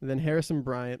 and then Harrison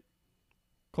Bryant,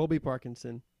 Colby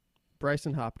Parkinson,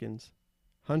 Bryson Hopkins,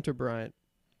 Hunter Bryant,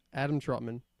 Adam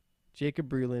Trautman, Jacob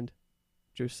Breland,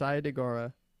 Josiah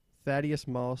DeGara, Thaddeus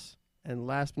Moss, and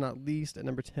last but not least at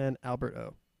number 10, Albert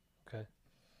O. Okay.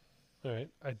 All right.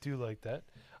 I do like that.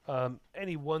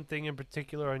 Any one thing in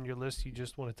particular on your list you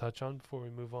just want to touch on before we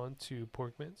move on to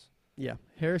Porkman's? Yeah,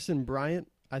 Harrison Bryant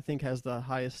I think has the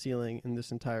highest ceiling in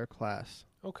this entire class.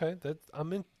 Okay,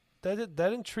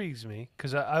 that intrigues me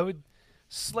because I would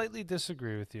slightly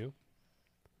disagree with you.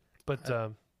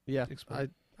 But Yeah,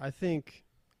 explain. I think,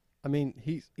 I mean,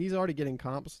 he's already getting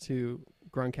comps to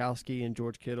Gronkowski and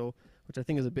George Kittle, which I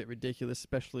think is a bit ridiculous,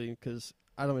 especially because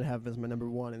I don't even have him as my number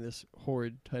one in this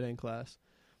horrid tight end class.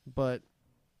 But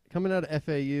coming out of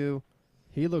FAU,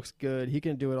 he looks good. He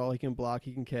can do it all. He can block.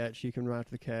 He can catch. He can run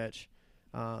after the catch.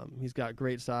 He's got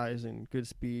great size and good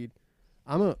speed.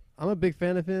 I'm a big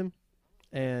fan of him,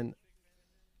 and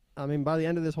I mean by the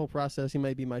end of this whole process, he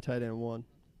might be my tight end one.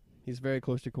 He's very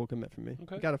close to Cole Kmet for me.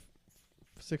 Okay. He got a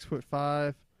 6'5",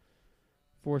 4.73,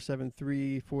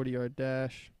 40-yard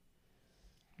dash.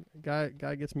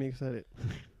 Guy gets me excited.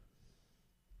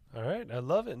 All right, I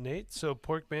love it, Nate. So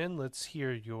Porkman, let's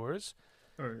hear yours.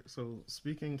 All right, so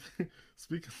speaking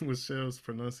with Shell's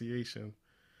pronunciation,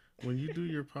 when you do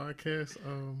your podcast,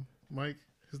 Mike,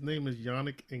 his name is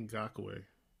Yannick Ngakoue.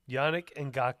 Yannick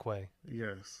Ngakoue.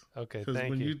 Yes. Okay, Because thank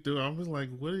when you. you do, I was like,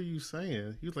 what are you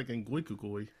saying? He was like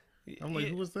Ngwikukui. I'm like,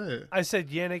 who was that? I said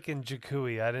Yannick and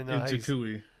Jakui. I didn't know how you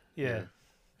Jakui. Yeah.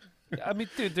 I mean,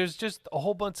 dude, there's just a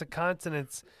whole bunch of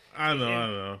consonants. I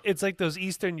know. It's like those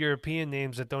Eastern European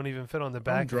names that don't even fit on the I'm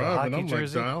back of a driving. hockey I'm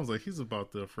jersey. like, I was like, he's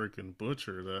about to freaking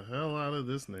butcher the hell out of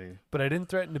this name. But I didn't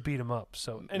threaten to beat him up.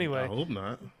 So anyway, I hope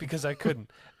not. because I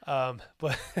couldn't.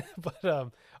 But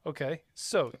okay.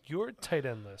 So your tight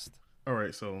end list. All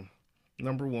right, so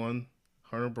number 1,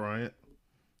 Hunter Bryant.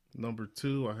 Number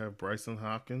 2, I have Bryson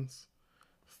Hopkins.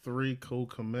 3, Cole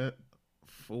Kmet.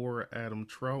 4, Adam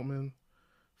Trautman.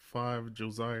 5,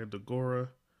 Josiah DeGora.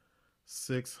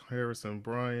 6, Harrison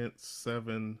Bryant.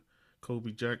 7,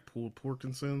 Kobe Jackpool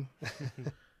Porkinson.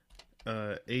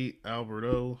 8, Albert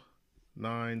O.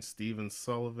 9, Steven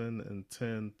Sullivan. And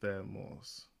 10, Thad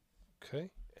Moss. Okay.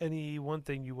 Any one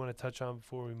thing you want to touch on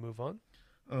before we move on?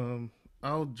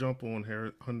 I'll jump on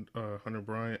Hunter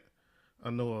Bryant. I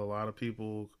know a lot of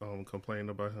people complained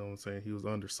about him, saying he was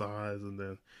undersized, and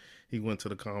then he went to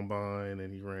the combine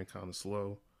and he ran kind of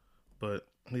slow. But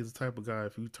he's the type of guy,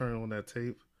 if you turn on that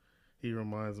tape, he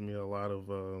reminds me a lot of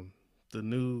the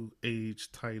new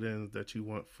age tight ends that you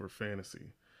want for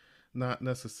fantasy. Not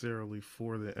necessarily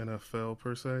for the NFL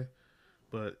per se,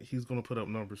 but he's going to put up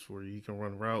numbers for you. He can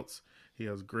run routes. He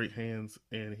has great hands,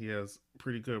 and he has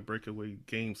pretty good breakaway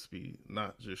game speed,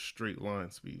 not just straight line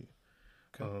speed.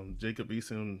 Okay. Jacob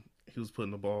Eason, he was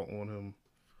putting the ball on him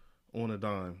on a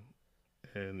dime,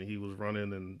 and he was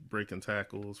running and breaking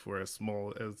tackles for as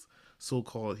small as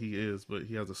so-called he is, but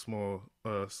he has a small,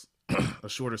 a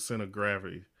shorter center of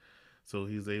gravity, so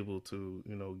he's able to,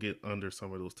 get under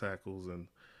some of those tackles and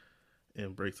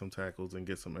break some tackles and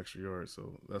get some extra yards.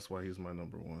 So that's why he's my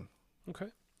number 1. Okay.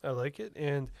 I like it.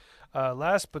 And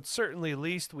last but certainly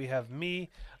least, we have me.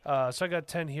 So I got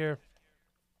 10 here.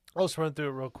 I'll just run through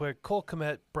it real quick. Cole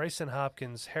Kmet, Bryson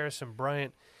Hopkins, Harrison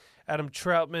Bryant, Adam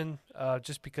Troutman,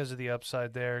 just because of the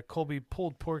upside there. Colby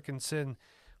Pulled Porkinson,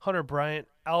 Hunter Bryant,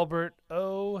 Albert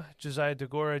O, Josiah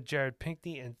DeGora, Jared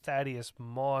Pinkney, and Thaddeus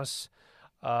Moss.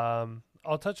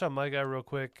 I'll touch on my guy real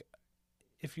quick.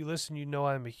 If you listen, you know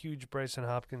I'm a huge Bryson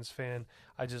Hopkins fan.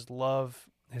 I just love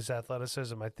his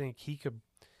athleticism. I think he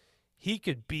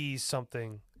could be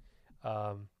something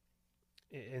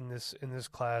in this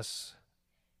class.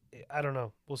 I don't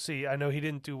know. We'll see. I know he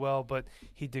didn't do well, but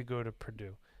he did go to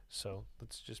Purdue. So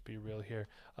let's just be real here.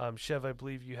 Chev, I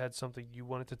believe you had something you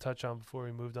wanted to touch on before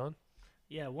we moved on.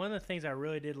 Yeah, one of the things I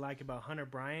really did like about Hunter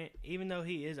Bryant, even though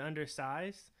he is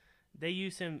undersized, they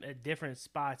use him at different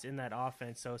spots in that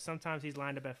offense. So sometimes he's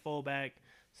lined up at fullback.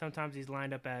 Sometimes he's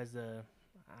lined up as a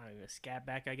scat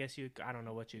back, I guess I don't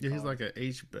know what you call he's it. like an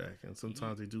H-back, and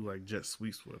sometimes they do like jet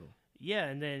sweeps with him. Yeah,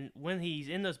 and then when he's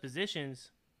in those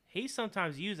positions, he's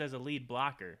sometimes used as a lead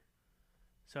blocker.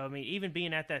 So, I mean, even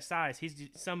being at that size, he's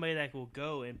somebody that will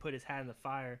go and put his hat in the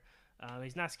fire.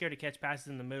 He's not scared to catch passes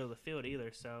in the middle of the field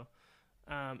either. So,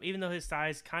 even though his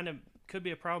size kind of could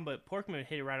be a problem, but Porkman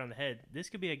hit it right on the head. This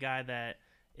could be a guy that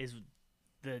is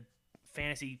the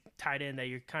fantasy tight end that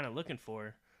you're kind of looking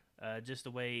for, just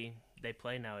the way they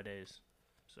play nowadays.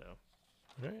 So,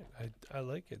 All right, I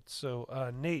like it.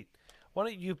 So, Nate, why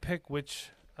don't you pick which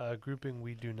grouping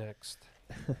we do next?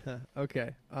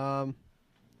 Okay.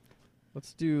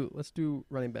 Let's do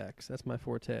running backs. That's my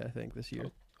forte, I think, this year.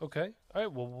 Okay. All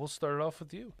right. Well, we'll start it off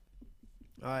with you.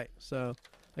 All right. So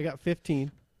I got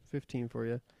 15 for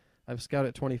you. I've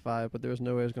scouted 25, but there was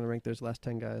no way I was going to rank those last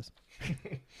 10 guys.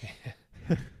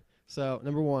 So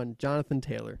number 1, Jonathan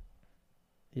Taylor.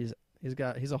 He's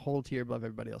a whole tier above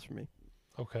everybody else for me.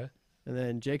 Okay. And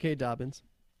then J.K. Dobbins,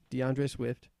 DeAndre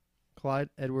Swift, Clyde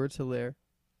Edwards-Helaire,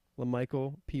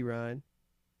 LaMichael Pirine,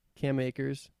 Cam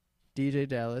Akers, DJ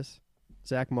Dallas,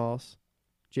 Zach Moss,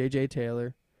 J.J.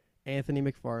 Taylor, Anthony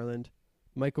McFarland,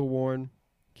 Michael Warren,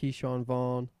 Keyshawn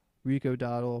Vaughn, Rico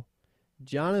Dowdle,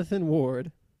 Jonathan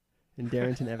Ward, and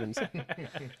Darrington Evans. All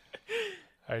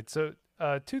right. So,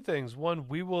 2 things. 1,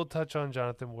 we will touch on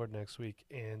Jonathan Ward next week.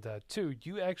 And 2,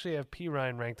 you actually have P.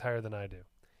 Ryan ranked higher than I do.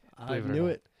 I Believe it or knew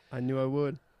not. it. I knew I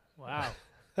would. wow.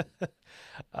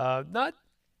 Not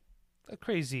a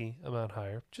crazy amount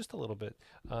higher, just a little bit.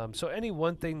 So any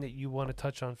one thing that you want to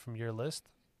touch on from your list?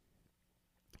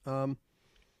 I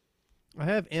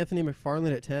have Anthony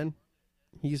McFarland at 10.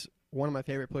 He's one of my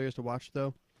favorite players to watch,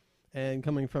 though. And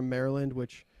coming from Maryland,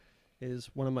 which is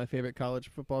one of my favorite college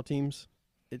football teams,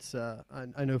 it's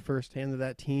I know firsthand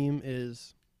that team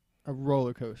is a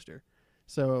roller coaster.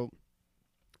 So,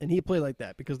 and he played like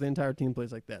that because the entire team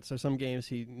plays like that. So some games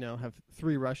he have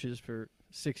 3 rushes for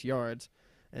 6 yards,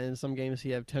 and some games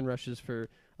he have 10 rushes for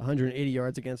 180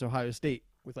 yards against Ohio State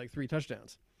with like 3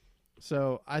 touchdowns.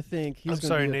 So I think he's. I'm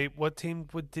sorry, Nate. What team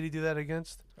did he do that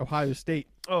against? Ohio State.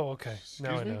 Oh, okay.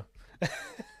 Now I me? know.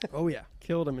 Oh yeah,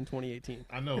 killed him in 2018.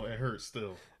 I know it hurts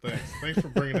still. Thanks for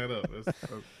bringing that up.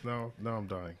 Now I'm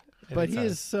dying. But he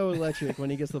Anytime. is so electric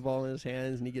when he gets the ball in his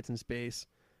hands and he gets in space,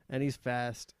 and he's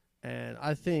fast. And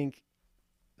I think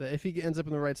that if he ends up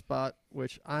in the right spot,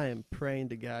 which I am praying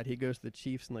to God, he goes to the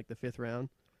Chiefs in like the 5th round.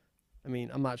 I mean,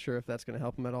 I'm not sure if that's going to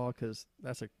help him at all because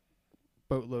that's a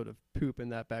boatload of poop in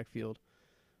that backfield.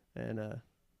 And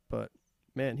but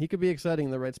man, he could be exciting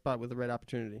in the right spot with the right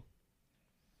opportunity.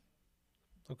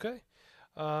 Okay.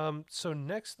 So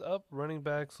next up, running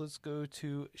backs. Let's go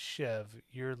to Chev.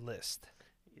 Your list.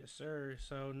 Yes, sir.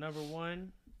 So number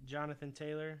 1, Jonathan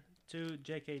Taylor. 2,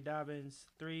 J.K. Dobbins.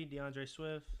 3, DeAndre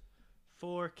Swift.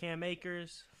 4, Cam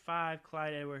Akers. 5,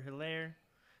 Clyde Edwards-Helaire.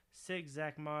 6,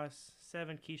 Zach Moss.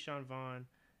 7, Keyshawn Vaughn.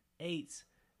 8,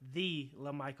 the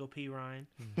LaMichael Pirine.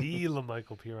 The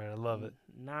LaMichael Pirine. I love it.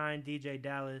 9, DJ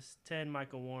Dallas. 10,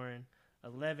 Michael Warren.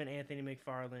 11, Anthony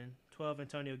McFarland. 12,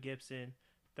 Antonio Gibson.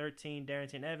 13,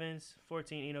 Darrington Evans.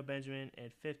 14, Eno Benjamin.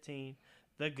 And 15,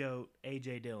 the GOAT,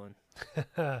 A.J. Dillon.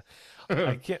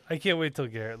 I can't wait till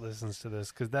Garrett listens to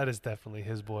this because that is definitely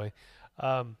his boy.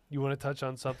 You want to touch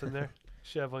on something there,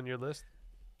 Chev, on your list?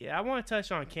 Yeah, I want to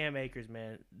touch on Cam Akers,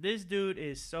 man. This dude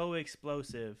is so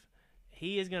explosive.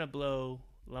 He is going to blow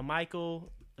LaMichael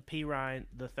Pirine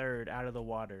III out of the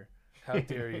water. How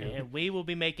dare you? And we will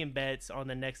be making bets on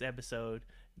the next episode,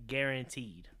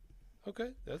 guaranteed. Okay,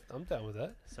 I'm down with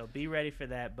that. So be ready for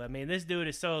that. But, I mean, this dude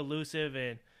is so elusive,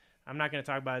 and I'm not going to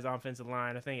talk about his offensive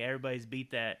line. I think everybody's beat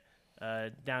that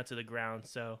down to the ground.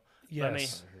 So, Yes. but, I mean,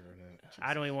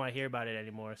 I don't even want to hear about it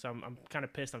anymore. So I'm kind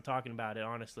of pissed I'm talking about it,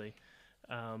 honestly.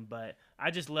 But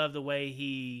I just love the way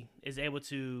he is able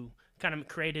to kind of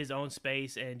create his own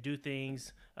space and do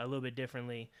things a little bit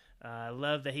differently. I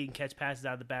love that he can catch passes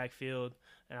out of the backfield,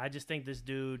 and I just think this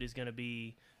dude is going to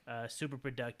be super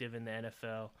productive in the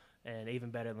NFL and even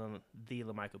better than the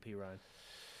LaMichael Pirine.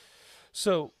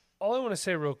 So all I want to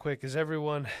say real quick is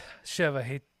everyone, Chev, I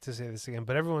hate to say this again,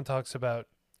 but everyone talks about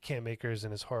Cam Akers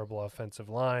and his horrible offensive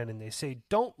line, and they say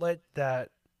don't let that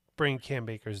bring Cam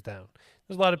Akers down.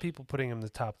 There's a lot of people putting him in the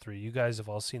top 3. You guys have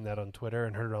all seen that on Twitter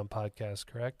and heard it on podcasts,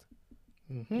 correct?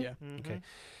 Mm-hmm. Yeah. Mm-hmm. Okay.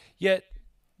 Yet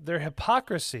their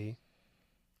hypocrisy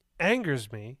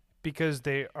angers me because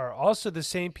they are also the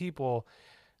same people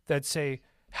that say,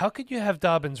 how could you have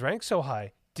Dobbins ranked so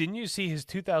high? Didn't you see his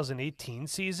 2018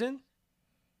 season?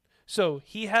 So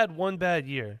he had one bad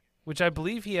year, which I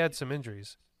believe he had some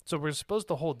injuries. So we're supposed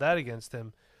to hold that against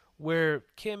him, where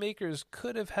Cam Akers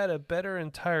could have had a better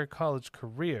entire college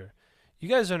career. You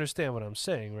guys understand what I'm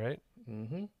saying, right?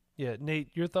 Mm-hmm. Yeah, Nate,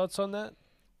 your thoughts on that?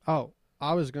 Oh,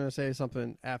 I was going to say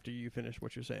something after you finish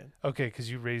what you're saying. Okay, because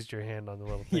you raised your hand on the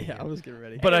little thing. Yeah, I here. was getting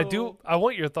ready. But I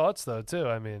want your thoughts, though, too.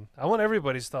 I mean, I want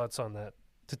everybody's thoughts on that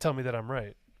to tell me that I'm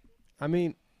right. I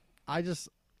mean, I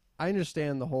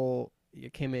understand the whole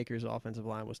Cam Akers' offensive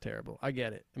line was terrible. I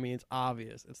get it. I mean, it's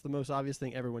obvious. It's the most obvious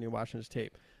thing ever when you're watching his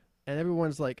tape. And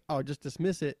everyone's like, oh, just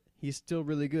dismiss it. He's still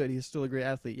really good. He's still a great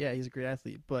athlete. Yeah, he's a great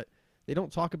athlete. But they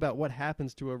don't talk about what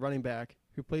happens to a running back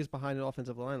who plays behind an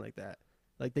offensive line like that.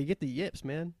 Like, they get the yips,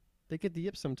 man. They get the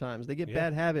yips sometimes. They get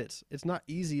bad habits. It's not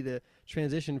easy to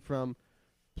transition from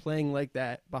playing like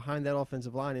that behind that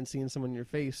offensive line and seeing someone in your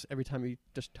face every time you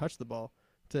just touch the ball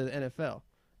to the NFL.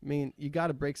 I mean, you got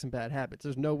to break some bad habits.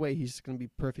 There's no way he's going to be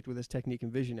perfect with his technique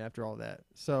and vision after all that.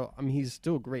 So, I mean, he's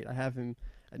still great. I have him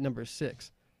at number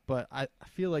 6. But I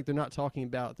feel like they're not talking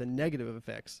about the negative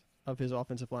effects of his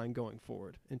offensive line going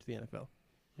forward into the NFL.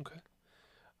 Okay.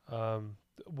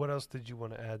 What else did you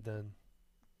want to add then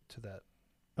to that?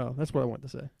 Oh, that's what I wanted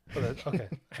to say. Oh, okay.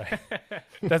 All right.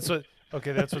 That's what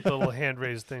the little hand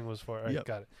raised thing was for. All right, Yep.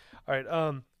 got it. All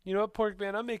right. You know what, Pork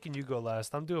Man? I'm making you go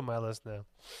last. I'm doing my list now.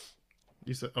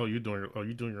 You said, you're doing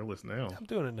your list now. I'm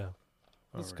doing it now.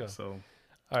 All Let's right, go. So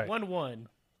All right. 1-1.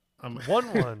 I'm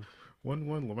 1-1.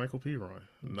 1-1. LaMichael Pirine.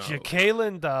 No,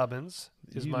 Jacalen Dobbins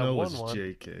is you my know 1-1. it's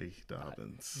J.K.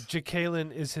 Dobbins.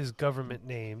 Jacalen is his government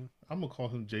name. I'm gonna call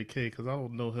him J.K. because I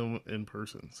don't know him in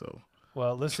person. So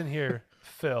Well, listen here,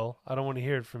 Phil. I don't want to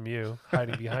hear it from you,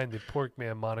 hiding behind the Pork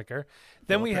Man moniker.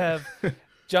 Then we have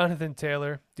Jonathan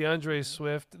Taylor, DeAndre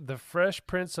Swift, the Fresh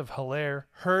Prince of Hilaire,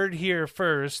 heard here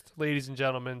first, ladies and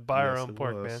gentlemen, by our Yes, own it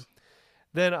Pork was. Man.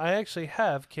 Then I actually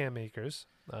have Cam Akers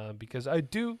because I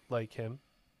do like him.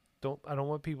 I don't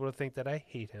want people to think that I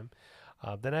hate him.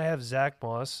 Then I have Zach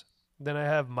Moss. Then I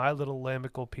have my little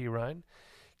Lamical Pirine,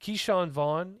 Keyshawn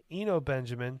Vaughn, Eno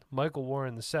Benjamin, Michael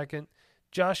Warren II,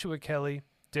 Joshua Kelly,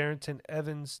 Darrington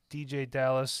Evans, DJ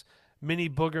Dallas, Mini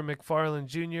Booger McFarland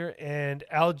Jr., and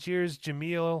Algiers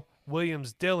Jameel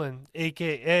Williams Dillon,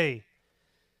 a.k.a.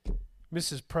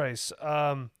 Mrs. Price.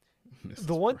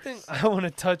 The one thing I want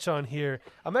to touch on here,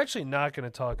 I'm actually not going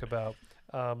to talk about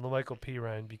LaMichael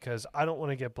Pirine because I don't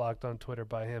want to get blocked on Twitter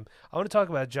by him. I want to talk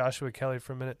about Joshua Kelly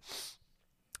for a minute.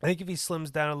 I think if he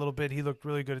slims down a little bit, he looked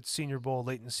really good at Senior Bowl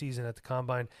late in the season at the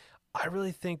Combine. I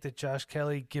really think that Josh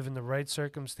Kelly, given the right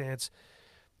circumstance,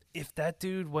 if that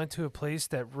dude went to a place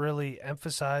that really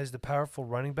emphasized the powerful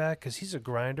running back, because he's a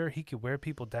grinder, he could wear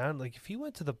people down. Like if he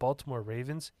went to the Baltimore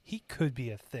Ravens, he could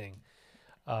be a thing.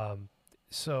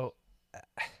 So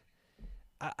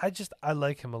I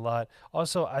like him a lot.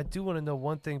 Also, I do want to know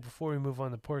one thing before we move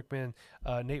on to Porkman.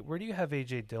 Nate, where do you have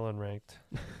A.J. Dillon ranked?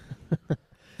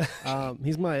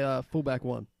 He's my fullback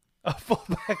 1. A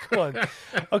fullback 1.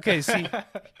 Okay, see,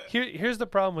 here's the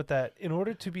problem with that. In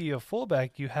order to be a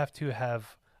fullback, you have to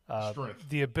have Strength.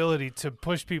 the ability to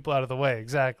push people out of the way.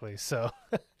 Exactly. So,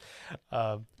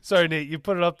 sorry, Nate, you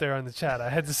put it up there on the chat.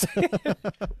 I had to say it.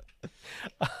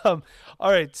 All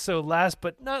right, so last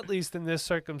but not least in this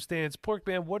circumstance,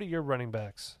 Porkman, what are your running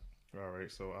backs? All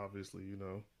right, so obviously,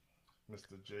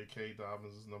 Mr. J.K.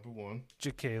 Dobbins is number 1.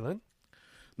 Jacalen.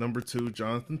 Number 2,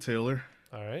 Jonathan Taylor.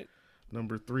 All right.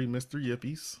 Number 3, Mr.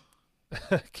 Yippies.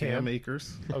 Cam. Cam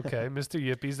Akers. Okay, Mr.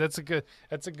 Yippies. That's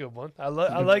a good one. I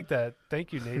like that.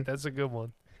 Thank you, Nate. That's a good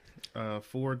one.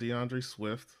 4, DeAndre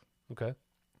Swift. Okay.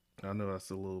 I know that's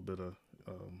a little bit of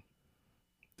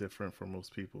different for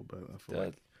most people, but I feel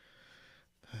like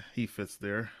he fits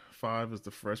there. 5 is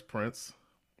the Fresh Prince.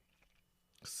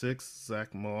 6,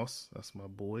 Zach Moss. That's my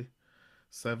boy.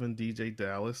 7, DJ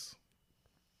Dallas.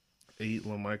 8,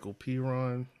 LaMichael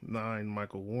Pirine. 9,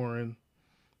 Michael Warren.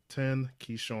 10,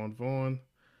 Keyshawn Vaughn.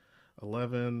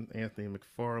 11, Anthony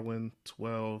McFarland.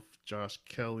 12, Josh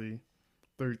Kelly.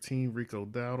 13, Rico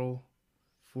Dowdle.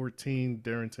 14,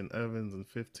 Darrington Evans. And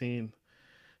 15,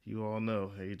 you all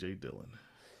know, A.J. Dillon.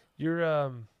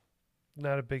 You're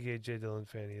not a big A.J. Dillon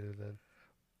fan either, then.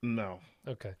 No.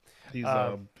 Okay.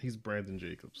 He's Brandon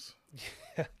Jacobs.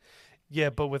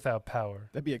 Yeah, but without power.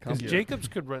 That'd be a Because compliment. Jacobs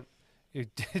could run.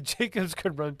 Jacobs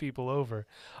could run people over,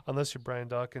 unless you're Brian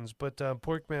Dawkins. But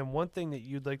Porkman, one thing that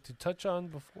you'd like to touch on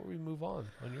before we move on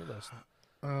your list.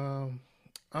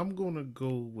 I'm gonna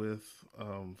go with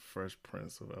Fresh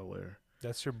Prince of Bel-Air.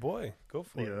 That's your boy. Go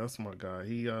for Yeah, it. that's my guy.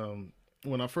 He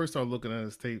when I first started looking at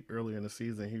his tape earlier in the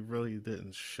season, he really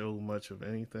didn't show much of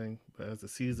anything. But as the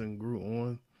season grew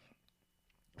on,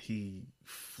 he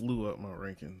flew up my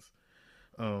rankings.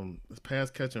 His pass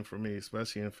catching for me,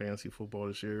 especially in fantasy football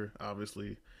this year,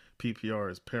 obviously PPR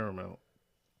is paramount.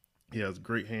 He has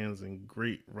great hands and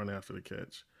great run after the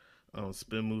catch.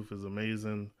 Spin move is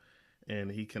amazing,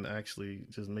 and he can actually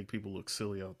just make people look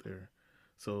silly out there.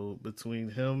 So between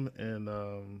him and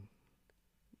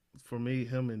for me,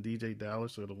 him and DJ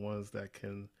Dallas are the ones that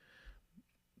can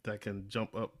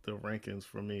jump up the rankings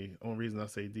for me. Only reason I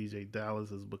say DJ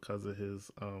Dallas is because of his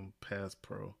pass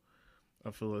pro. I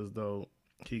feel as though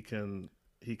he can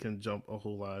jump a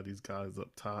whole lot of these guys up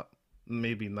top.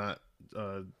 Maybe not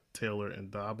Taylor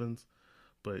and Dobbins,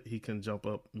 but he can jump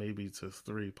up maybe to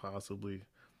 3 possibly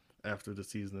after the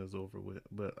season is over with.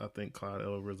 But I think Clyde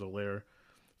Edwards-Helaire,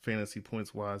 fantasy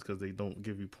points wise, because they don't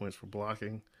give you points for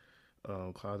blocking,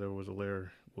 Clyde Edwards-Helaire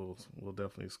will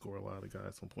definitely score a lot of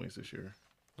guys some points this year.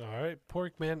 All right,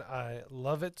 Porkman, I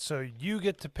love it. So you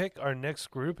get to pick our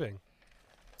next grouping.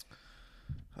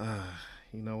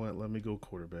 You know what? Let me go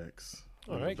quarterbacks.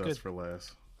 All right, best good. for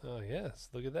last. Oh, yes.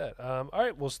 Look at that. All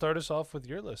right, we'll start us off with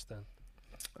your list then.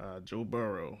 Joe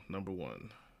Burrow, number 1.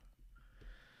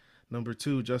 Number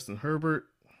 2, Justin Herbert.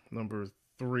 Number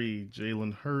 3,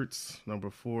 Jalen Hurts. Number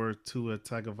 4, Tua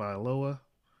Tagovailoa.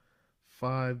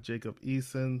 5, Jacob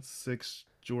Eason. 6,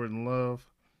 Jordan Love.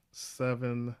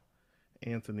 7,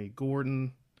 Anthony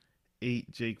Gordon. 8,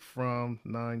 Jake Fromm.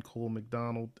 9, Cole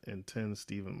McDonald. And 10,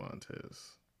 Steven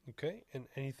Montez. Okay, and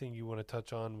anything you want to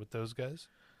touch on with those guys?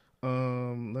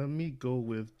 Let me go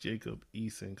with Jacob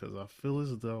Eason because I feel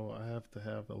as though I have to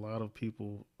have a lot of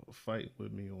people fight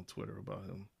with me on Twitter about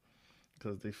him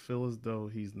because they feel as though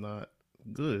he's not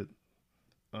good.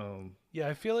 Yeah,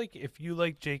 I feel like if you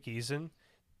like Jake Eason,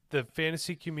 the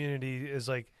fantasy community is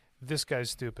like, this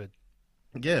guy's stupid.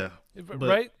 Yeah,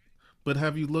 Right? But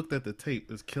have you looked at the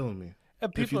tape? It's killing me.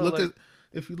 And If you people are look like,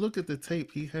 if you look at the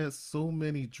tape, he has so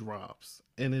many drops,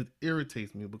 and it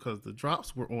irritates me because the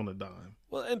drops were on a dime.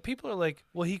 well, and people are like,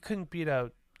 well, he couldn't beat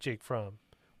out Jake Fromm.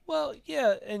 Well,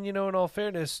 yeah, and in all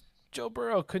fairness, Joe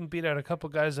Burrow couldn't beat out a couple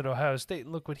guys at Ohio State,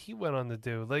 and look what he went on to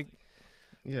do. Like,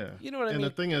 Yeah, you know what I and mean?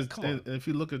 the thing is, Come on. if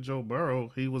you look at Joe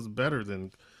Burrow, he was better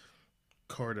than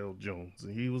Cardell Jones,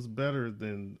 and he was better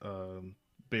than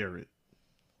Barrett.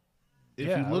 If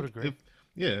Yeah, you I look, would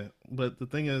agree. but the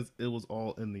thing is, it was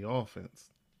all in the offense.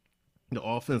 The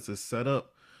offense is set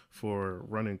up for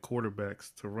running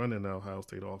quarterbacks to run in the Ohio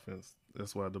State offense.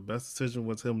 That's why the best decision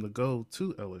was him to go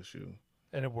to LSU.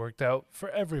 And it worked out for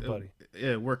everybody.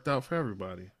 It worked out for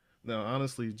everybody. Now,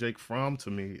 honestly, Jake Fromm to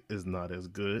me is not as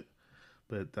good,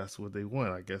 but that's what they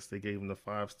want. I guess they gave him the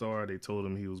 5-star. They told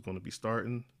him he was going to be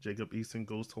starting. Jacob Eason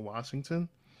goes to Washington,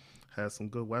 has some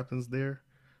good weapons there,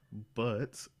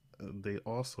 but they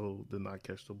also did not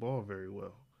catch the ball very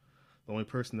well. The only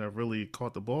person that really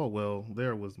caught the ball well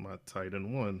there was my tight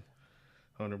end 1,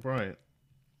 Hunter Bryant.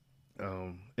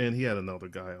 And he had another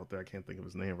guy out there. I can't think of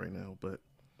his name right now, but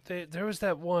There was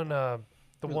that one,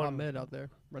 There's Ahmed out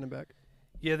there, running back.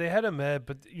 Yeah, they had Ahmed,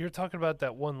 but you're talking about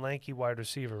that one lanky wide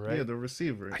receiver, right? yeah, the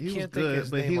receiver. I He was can't think of good,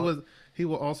 his but name he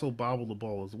will also bobble the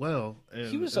ball as well. And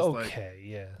he was it's like, okay,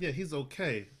 yeah. yeah, he's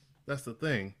okay. That's the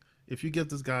thing. If you give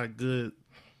this guy good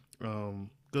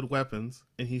weapons,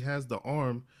 and he has the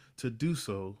arm to do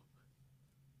so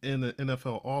in the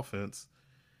NFL offense,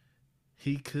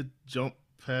 he could jump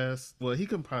past. Well, he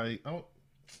can probably.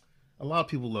 A lot of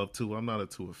people love Tua. I'm not a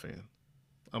Tua fan.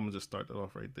 I'm gonna just start that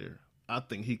off right there. I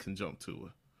think he can jump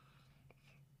Tua,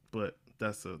 but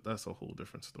that's a whole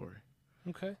different story.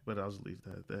 Okay. But I'll just leave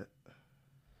that at that.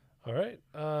 All right.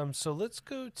 So let's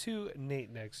go to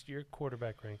Nate next. Your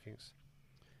quarterback rankings.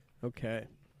 Okay.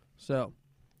 So,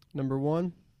 number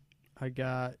 1, I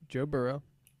got Joe Burrow,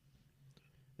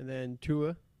 and then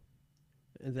Tua,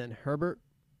 and then Herbert,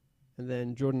 and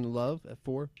then Jordan Love at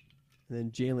 4, and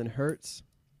then Jalen Hurts,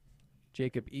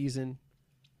 Jacob Eason,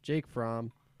 Jake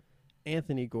Fromm,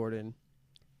 Anthony Gordon,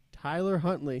 Tyler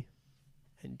Huntley,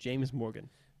 and James Morgan.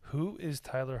 Who is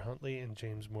Tyler Huntley and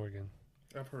James Morgan?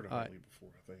 I've heard of All right. Huntley before.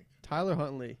 I think. Tyler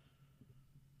Huntley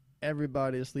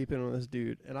everybody is sleeping on this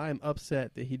dude, and I am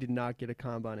upset that he did not get a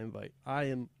combine invite.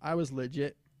 I was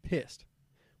legit pissed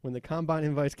when the combine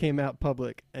invites came out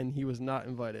public and he was not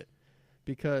invited,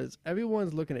 because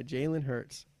everyone's looking at Jalen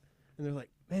Hurts and they're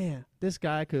like, man, this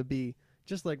guy could be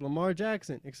just like Lamar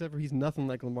Jackson, except for he's nothing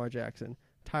like Lamar Jackson.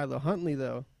 Tyler Huntley,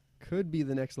 though, could be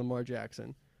the next Lamar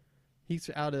Jackson. He's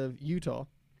out of Utah,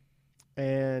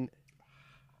 and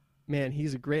man,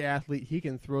 he's a great athlete. He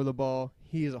can throw the ball.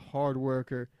 He is a hard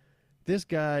worker. This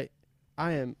guy,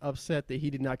 I am upset that he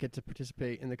did not get to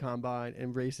participate in the combine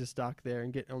and raise his stock there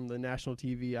and get on the national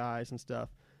TV eyes and stuff.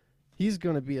 He's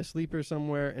going to be a sleeper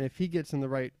somewhere, and if he gets in the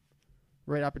right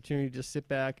opportunity to just sit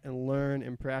back and learn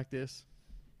and practice,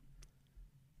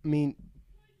 I mean,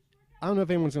 I don't know if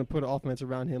anyone's going to put an offense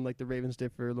around him like the Ravens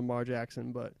did for Lamar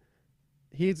Jackson, but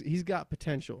he's got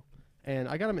potential. And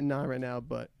I got him at 9 right now,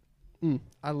 but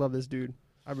I love this dude.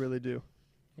 I really do.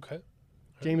 Okay.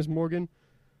 James Morgan.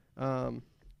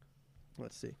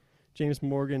 Let's see. James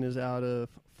Morgan is out of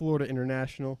Florida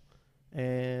International,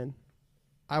 and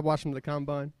I watched him at the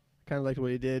combine. Kind of liked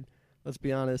what he did. Let's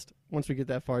be honest. Once we get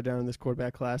that far down in this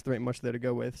quarterback class, there ain't much there to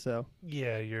go with. So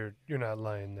Yeah, you're not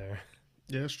lying there.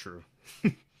 Yeah, that's true.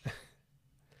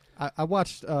 I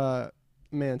watched so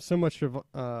much of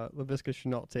Laviska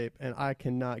Shenault tape, and I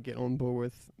cannot get on board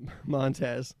with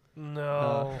Montez.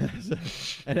 No. As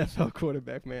an NFL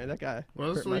quarterback, man. That guy. Well,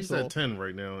 that's hurt why my he's soul. at 10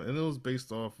 right now, and it was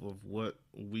based off of what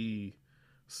we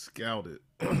scouted.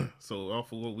 So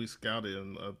off of what we scouted,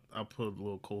 and I put a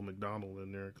little Cole McDonald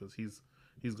in there because he's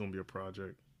going to be a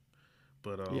project.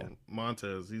 But Yeah.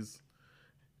 Montez,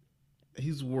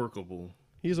 he's workable.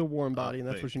 He's a warm body, and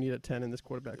that's think. what you need at 10 in this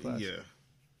quarterback class. Yeah.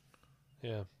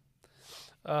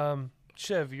 Yeah.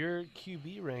 Chev, your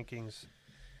QB rankings.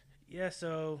 Yeah,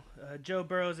 so Joe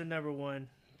Burrow's at number 1.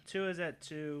 Tua is at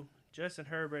 2. Justin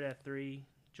Herbert at 3.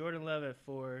 Jordan Love at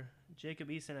 4. Jacob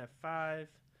Eason at 5.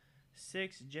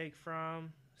 6, Jake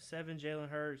Fromm. 7, Jalen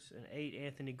Hurts. And 8,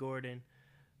 Anthony Gordon.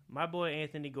 My boy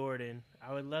Anthony Gordon,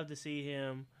 I would love to see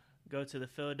him go to the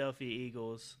Philadelphia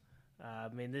Eagles. I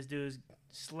mean, this dude's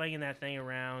slinging that thing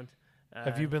around.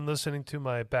 Have you been listening to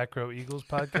my Back Row Eagles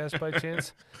podcast by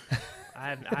chance?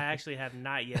 I actually have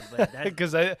not yet, but that's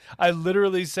Because I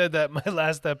literally said that in my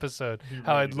last episode, You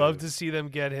how really I'd love did. to see them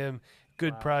get him.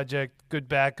 Good Wow. project, good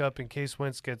backup in case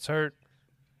Wentz gets hurt.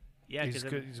 yeah, He's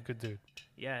 'cause good. He's a good dude.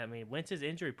 Yeah, I mean, Wentz is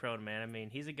injury prone, man. I mean,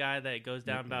 he's a guy that goes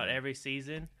down about every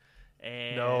season.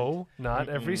 And No, not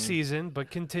every season,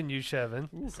 but continue,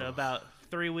 Chevin. so about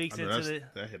 3 weeks I know into the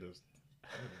that hit us.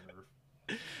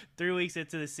 3 weeks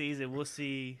into the season, we'll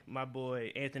see my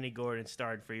boy Anthony Gordon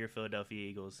starting for your Philadelphia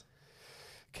Eagles.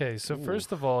 Okay, so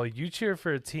first of all, you cheer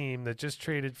for a team that just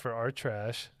traded for our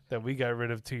trash that we got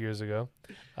rid of 2 years ago.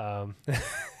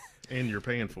 And you're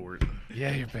paying for it.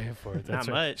 Yeah, you're paying for it. That's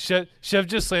Not right. much. Chev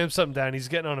just slammed something down. He's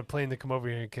getting on a plane to come over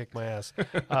here and kick my ass.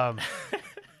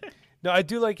 No, I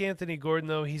do like Anthony Gordon,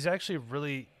 though. He's actually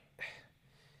really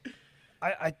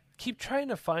I keep trying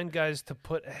to find guys to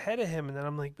put ahead of him, and then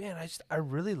I'm like, man, I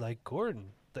really like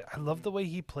Gordon. I love the way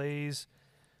he plays.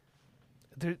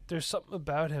 There's something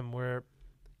about him where,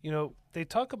 they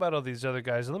talk about all these other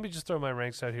guys, and let me just throw my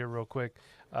ranks out here real quick.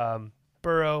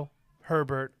 Burrow,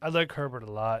 Herbert. I like Herbert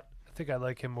a lot. I think I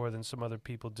like him more than some other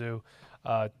people do.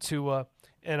 Tua,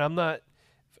 and I'm not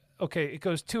 – okay, it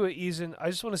goes Tua, Eason. I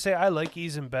just want to say I like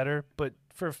Eason better, but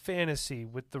for fantasy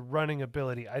with the running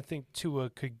ability, I think Tua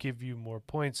could give you more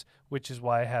points, which is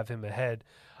why I have him ahead.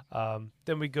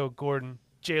 Then we go Gordon,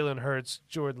 Jalen Hurts,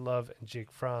 Jordan Love, and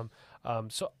Jake Fromm.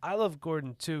 So I love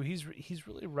Gordon too. He's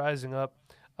really rising up.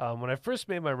 When I first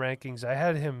made my rankings, I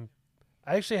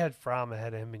actually had Fromm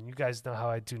ahead of him, and you guys know how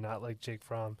I do not like Jake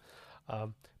Fromm.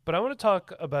 But I want to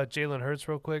talk about Jalen Hurts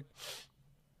real quick.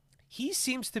 He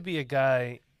seems to be a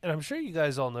guy, and I'm sure you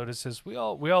guys all notice this. We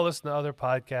all listen to other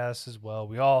podcasts as well.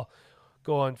 We all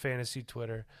go on fantasy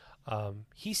Twitter.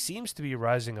 He seems to be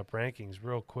rising up rankings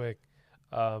real quick.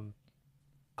 I'm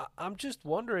just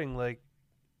wondering,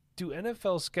 do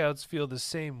NFL scouts feel the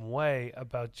same way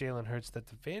about Jalen Hurts that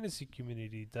the fantasy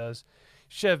community does?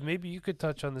 Chev, maybe you could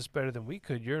touch on this better than we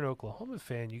could. You're an Oklahoma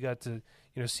fan. You got to,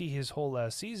 see his whole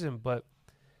last season, but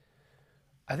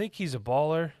I think he's a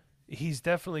baller. He's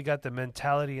definitely got the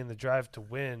mentality and the drive to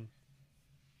win.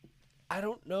 I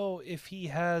don't know if he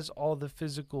has all the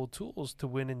physical tools to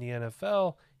win in the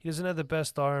NFL. He doesn't have the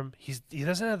best arm. He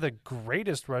doesn't have the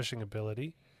greatest rushing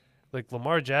ability. Like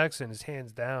Lamar Jackson is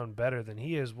hands down better than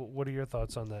he is. What are your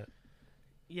thoughts on that?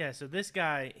 Yeah, so this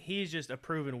guy, he's just a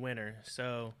proven winner.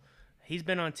 So he's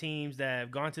been on teams that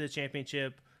have gone to the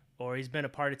championship, or he's been a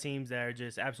part of teams that are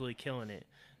just absolutely killing it.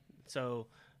 So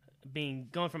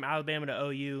going from Alabama to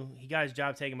OU, he got his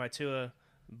job taken by Tua,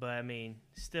 but I mean,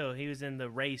 still, he was in the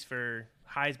race for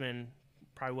Heisman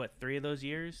probably 3 of those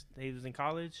years that he was in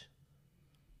college.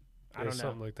 I don't know,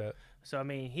 something like that. So I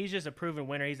mean, he's just a proven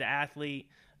winner. He's an athlete.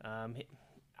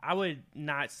 I would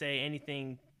not say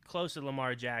anything close to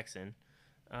Lamar Jackson.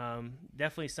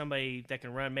 Definitely somebody that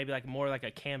can run, maybe more like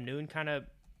a Cam Newton kind of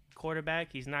quarterback.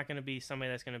 He's not going to be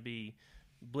somebody that's going to be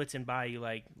blitzing by you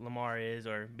like Lamar is,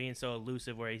 or being so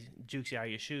elusive where he jukes you out of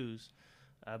your shoes.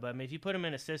 But I mean, if you put him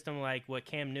in a system like what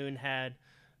Cam Newton had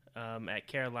at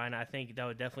Carolina, I think that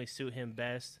would definitely suit him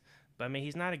best. But I mean,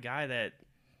 he's not a guy that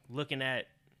looking at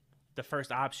the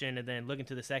first option and then looking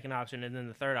to the second option and then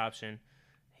the third option.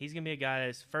 He's going to be a guy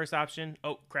that's first option,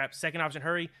 oh, crap, second option,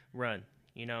 hurry, run.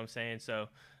 You know what I'm saying? So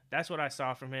that's what I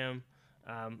saw from him.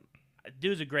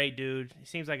 Dude's a great dude. He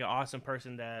seems like an awesome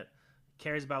person that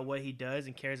cares about what he does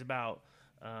and cares about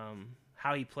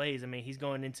how he plays. I mean, he's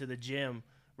going into the gym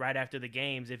right after the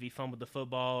games. If he fumbled the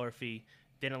football or if he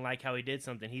didn't like how he did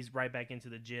something, he's right back into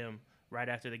the gym right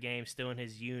after the game, still in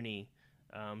his uni.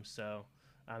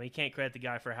 He can't credit the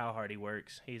guy for how hard he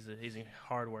works. He's a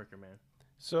hard worker, man.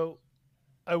 So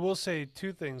I will say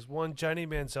 2 things. One, Johnny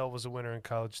Manziel was a winner in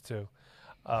college too.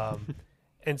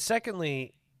 And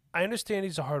secondly, I understand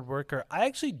he's a hard worker. I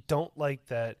actually don't like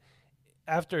that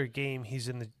after a game he's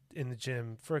in the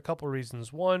gym for a couple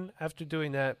reasons. One, after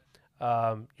doing that,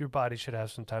 your body should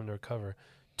have some time to recover.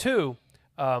 2,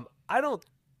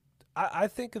 I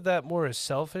think of that more as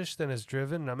selfish than as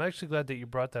driven, and I'm actually glad that you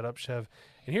brought that up, Chev.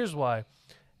 And here's why.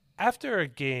 After a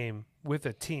game with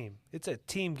a team, it's a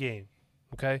team game,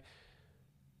 okay?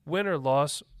 Win or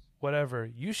loss, whatever,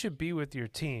 you should be with your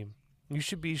team. You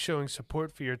should be showing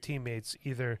support for your teammates.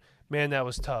 Either, man, that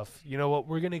was tough. You know what?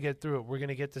 We're going to get through it. We're going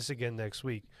to get this again next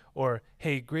week. Or,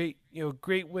 hey, great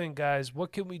win, guys.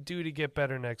 What can we do to get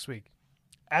better next week?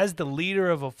 As the leader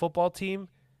of a football team,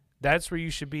 that's where you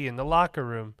should be, in the locker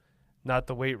room, not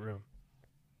the weight room.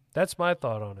 That's my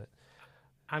thought on it.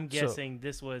 I'm guessing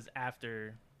this was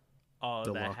after all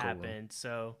of that happened.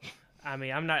 So, I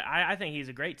mean, I think he's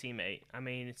a great teammate. I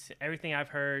mean, it's everything I've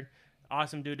heard.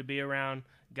 Awesome dude to be around.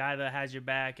 Guy that has your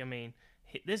back. I mean,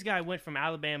 this guy went from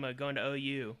Alabama going to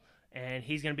OU, and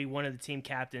he's going to be one of the team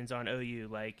captains on OU.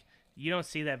 Like, you don't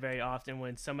see that very often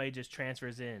when somebody just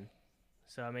transfers in.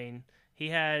 So, I mean, he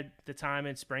had the time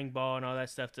in spring ball and all that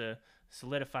stuff to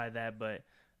solidify that, but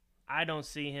I don't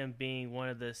see him being one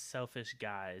of the selfish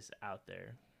guys out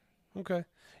there. Okay.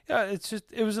 Yeah,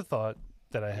 it was a thought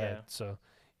that I had. Yeah. So,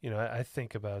 I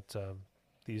think about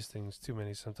these things too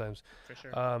many sometimes. For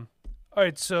sure. All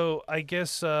right, so I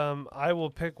guess I will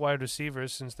pick wide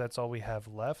receivers since that's all we have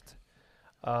left.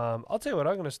 I'll tell you what,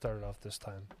 I'm going to start it off this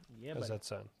time. Yeah, How does buddy.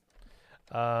 that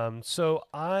sound? So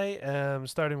I am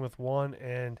starting with 1,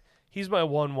 and he's my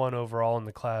 1-1 overall in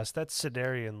the class. That's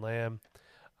Sedarian Lamb.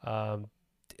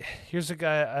 Here's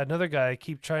another guy I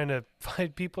keep trying to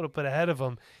find people to put ahead of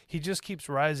him. He just keeps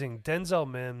rising.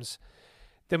 Denzel Mims.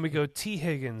 Then we go T.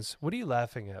 Higgins. What are you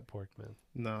laughing at, Porkman?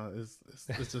 No,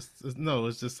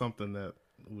 it's just something that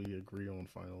we agree on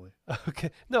finally.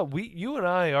 Okay. No, you and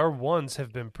our ones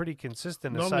have been pretty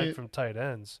consistent aside from tight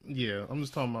ends. Yeah, I'm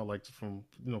just talking about from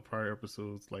prior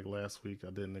episodes. Like last week,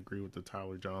 I didn't agree with the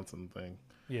Tyler Johnson thing.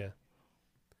 Yeah.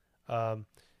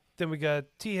 Then we got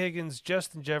T. Higgins,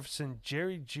 Justin Jefferson,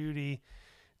 Jerry Jeudy,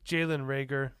 Jalen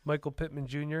Reagor, Michael Pittman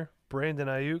Jr., Brandon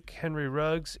Ayuk, Henry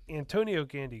Ruggs, Antonio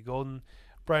Gandy Golden,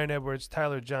 Brian Edwards,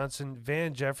 Tyler Johnson,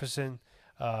 Van Jefferson.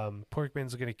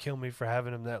 Porkman's going to kill me for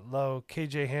having him that low.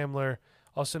 KJ Hamler,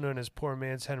 also known as Poor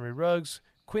Man's Henry Ruggs.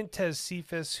 Quintez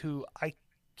Cephas, who I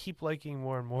keep liking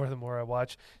more and more the more I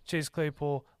watch. Chase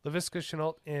Claypool, Laviska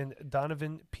Shenault, and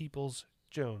Donovan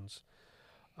Peoples-Jones.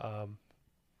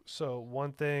 So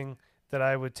one thing that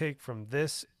I would take from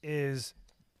this is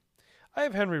I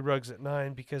have Henry Ruggs at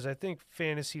 9 because I think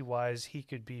fantasy-wise he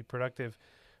could be productive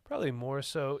probably more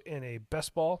so in a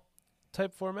best ball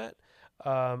type format.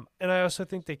 And I also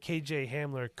think that KJ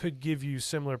Hamler could give you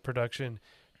similar production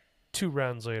 2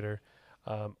 rounds later.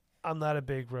 I'm not a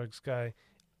big Ruggs guy.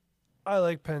 I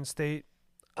like Penn State.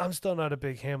 I'm still not a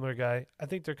big Hamler guy. I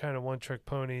think they're kind of one-trick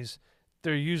ponies.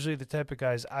 They're usually the type of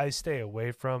guys I stay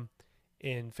away from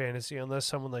in fantasy unless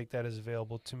someone like that is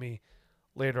available to me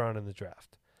later on in the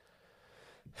draft.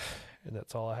 And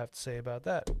that's all I have to say about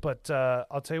that. But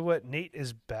I'll tell you what, Nate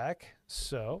is back.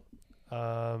 So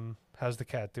how's the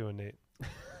cat doing, Nate?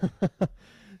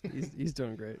 He's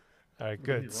doing great. All right, Did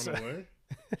good. he run away?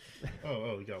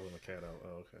 oh, you got to let the cat out.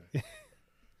 Oh, okay.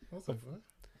 What's up, man?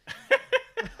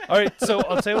 All right, so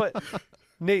I'll tell you what,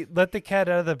 Nate, let the cat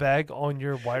out of the bag on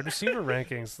your wide receiver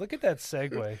rankings. Look at that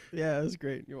segue. Yeah, that was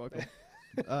great. You're welcome.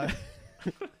 All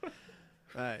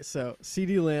right, so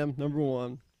CeeDee Lamb, number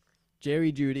 1,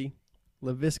 Jerry Jeudy,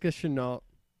 Laviska Shenault,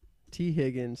 T.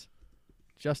 Higgins,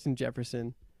 Justin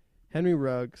Jefferson, Henry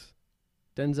Ruggs,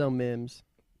 Denzel Mims,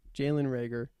 Jalen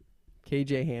Reagor,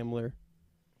 KJ Hamler,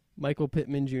 Michael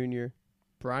Pittman Jr.,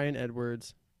 Brian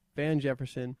Edwards, Van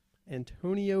Jefferson,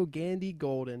 Antonio Gandy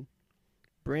Golden,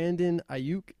 Brandon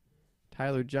Ayuk,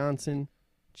 Tyler Johnson,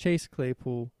 Chase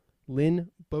Claypool, Lynn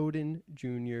Bowden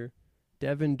Jr.,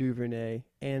 Devin Duvernay,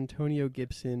 Antonio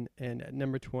Gibson, and at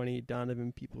number 20,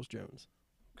 Donovan Peoples-Jones.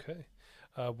 Okay.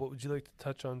 What would you like to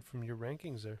touch on from your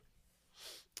rankings there?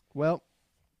 Well,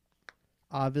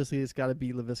 obviously it's got to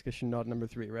be Laviska Shenault number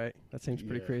 3, right? That seems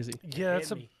pretty Yeah. crazy. Yeah,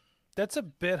 Hit me. that's a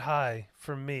bit high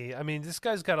for me. I mean, this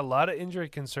guy's got a lot of injury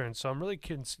concerns, so I'm really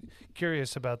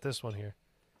curious about this one here.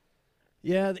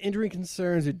 Yeah, the injury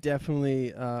concerns are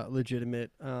definitely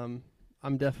legitimate.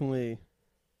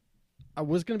 I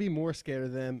was going to be more scared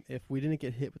of them if we didn't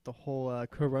get hit with the whole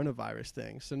coronavirus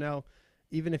thing. So now,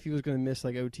 even if he was going to miss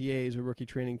like OTAs or rookie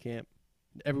training camp,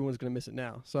 everyone's going to miss it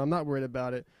now. So I'm not worried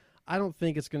about it. I don't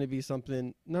think it's going to be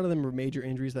something. None of them are major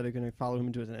injuries that are going to follow him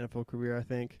into his NFL career, I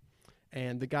think.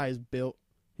 And the guy is built.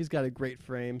 He's got a great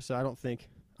frame. So I don't think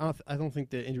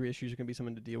the injury issues are going to be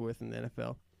something to deal with in the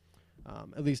NFL.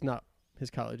 At least not his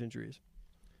college injuries.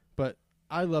 But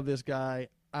I love this guy.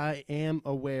 I am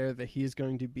aware that he's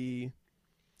going to be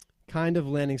kind of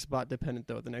landing spot dependent,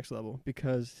 though, at the next level,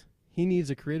 because he needs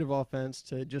a creative offense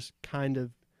to just kind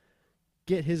of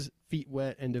get his feet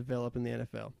wet and develop in the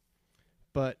NFL.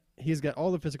 But he's got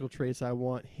all the physical traits I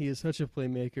want. He is such a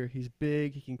playmaker. He's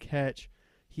big. He can catch.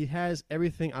 He has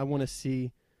everything I want to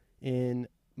see in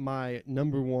my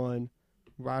number 1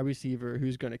 wide receiver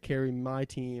who's going to carry my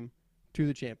team to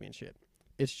the championship.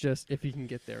 It's just if he can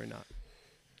get there or not.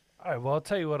 All right, well, I'll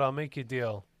tell you what. I'll make you a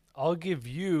deal. I'll give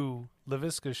you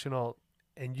Laviska Shenault,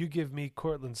 and you give me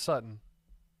Cortland Sutton.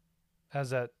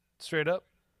 How's that? Straight up?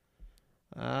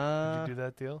 Would you do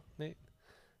that deal, Nate?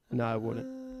 No, I wouldn't.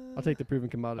 I'll take the proven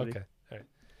commodity. Okay.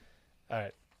 All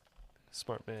right.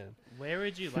 Smart man. Where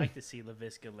would you like to see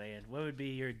Laviska land? What would be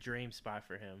your dream spot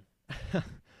for him?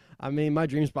 I mean, my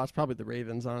dream spot's probably the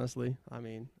Ravens, honestly. I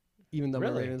mean, even though I'm a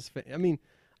Really? Ravens fan. I mean,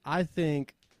 I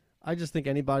just think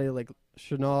anybody like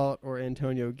Shenault or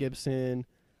Antonio Gibson,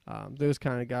 those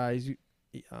kind of guys,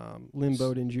 Lynn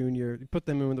Bowden Jr., you put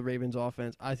them in with the Ravens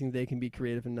offense, I think they can be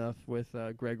creative enough with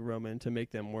Greg Roman to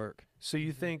make them work. So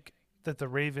you think that the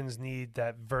Ravens need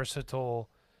that versatile,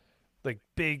 like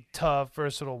big, tough,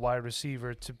 versatile wide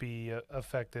receiver to be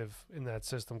effective in that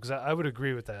system? Because I would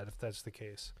agree with that if that's the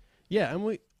case. Yeah,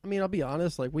 and I'll be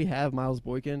honest, like we have Miles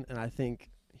Boykin, and I think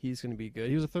he's going to be good.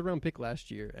 He was a 3rd-round pick last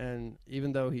year, and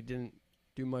even though he didn't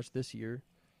do much this year,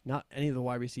 not any of the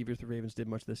wide receivers the Ravens did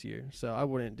much this year. So I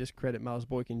wouldn't discredit Miles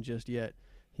Boykin just yet.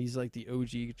 He's like the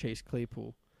OG Chase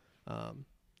Claypool.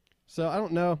 So I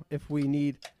don't know if we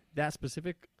need that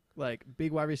specific like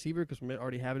big wide receiver because we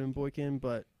already have it in Boykin,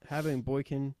 but having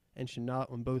Boykin and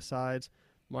Shenault on both sides,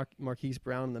 Marquise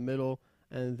Brown in the middle,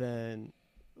 and then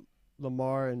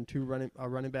Lamar and a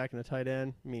running back and a tight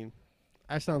end. I mean,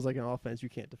 that sounds like an offense you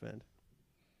can't defend.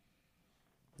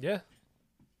 Yeah.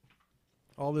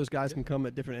 All those guys can come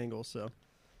at different angles. So,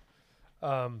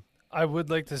 I would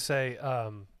like to say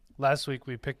last week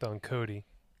we picked on Cody,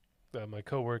 my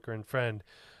coworker and friend.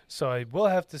 So I will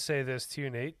have to say this to you,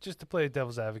 Nate, just to play a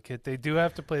devil's advocate. They do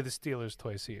have to play the Steelers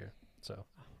twice a year. So,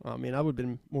 I mean, I would have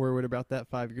been more worried about that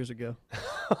 5 years ago.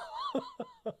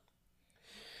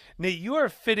 Nate, you are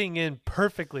fitting in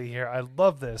perfectly here. I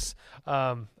love this.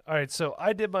 All right, so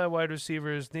I did my wide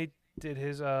receivers. Nate did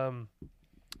his.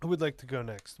 Who would like to go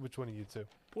next? Which one of you two?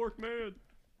 Porkman.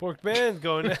 Porkman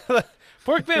going.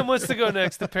 Porkman wants to go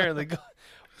next. Apparently.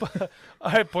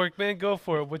 All right, Porkman, go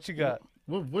for it. What you got?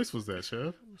 What voice was that,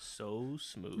 Chef? So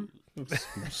smooth.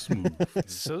 Smooth.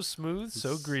 So smooth,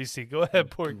 so greasy. Go ahead,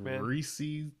 Porkman.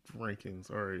 Greasy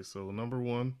rankings. All right, so number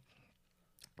 1,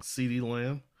 CeeDee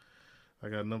Lamb. I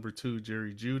got number 2,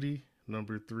 Jerry Jeudy.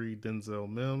 Number 3, Denzel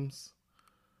Mims.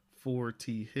 4,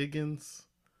 T. Higgins.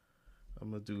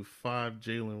 I'm going to do 5,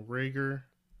 Jalen Reagor.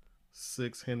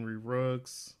 6, Henry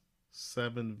Ruggs.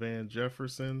 7, Van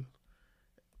Jefferson.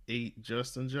 8,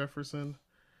 Justin Jefferson.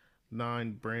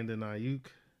 9, Brandon Ayuk.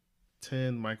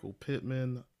 10, Michael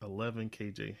Pittman. 11,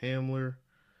 KJ Hamler.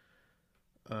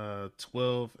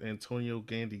 12, Antonio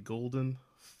Gandy Golden.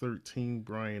 13,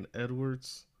 Brian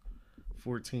Edwards.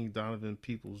 14, Donovan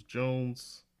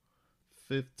Peoples-Jones.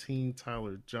 15,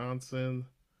 Tyler Johnson.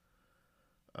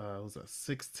 Was that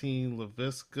 16,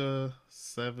 Laviska.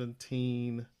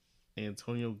 17,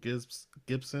 Antonio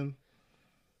Gibson.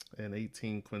 and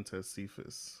 18 Quintez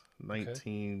Cephas,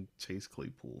 19 Chase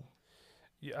Claypool.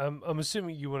 Yeah, I'm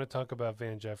assuming you want to talk about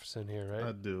Van Jefferson here, right?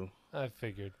 I do. I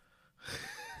figured.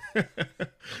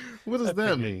 What does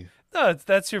that mean? No,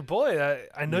 that's your boy.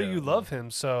 I know Yeah, you love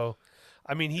him, so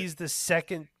I mean he's the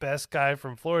second best guy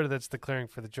from Florida that's declaring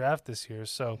for the draft this year.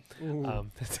 So he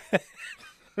didn't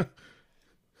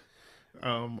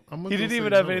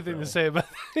even have anything to say about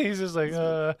it. He's just like,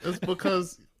 It's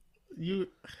because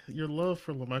your love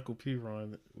for LaMichael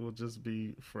Piron will just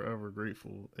be forever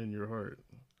grateful in your heart.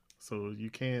 So you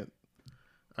can't,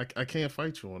 I can't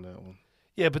fight you on that one.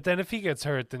 Yeah, but then if he gets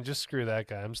hurt, then just screw that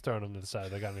guy. I'm throwing him to the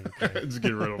side. I don't even care. Just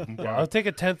get rid of him. Yeah, I'll take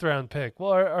a 10th round pick.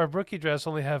 Well, our rookie drafts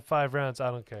only have 5 rounds.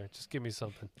 I don't care. Just give me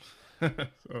something.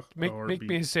 Make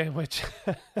me a sandwich.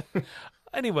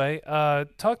 Anyway,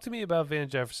 talk to me about Van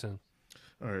Jefferson.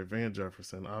 All right, Van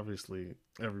Jefferson. Obviously,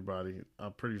 everybody,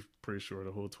 I'm pretty sure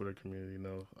the whole Twitter community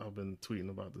know. I've been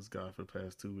tweeting about this guy for the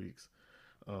past 2 weeks.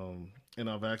 And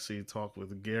I've actually talked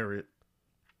with Garrett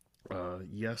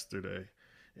yesterday,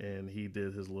 and he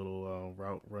did his little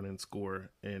route running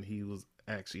score, and he was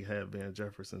actually had Van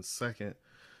Jefferson second,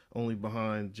 only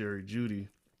behind Jerry Jeudy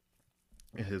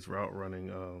in his route running,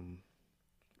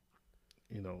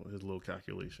 his little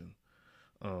calculation.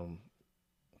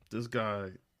 This guy,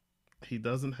 he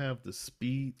doesn't have the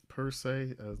speed per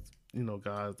se as,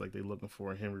 guys like they looking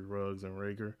for Henry Ruggs and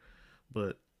Rager,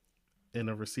 but in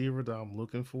a receiver that I'm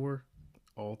looking for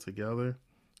altogether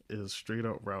is straight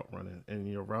up route running.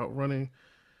 And your route running,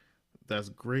 that's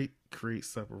great, create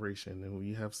separation. And when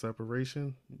you have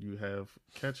separation, you have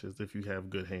catches if you have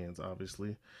good hands,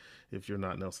 obviously, if you're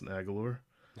not Nelson Aguilar.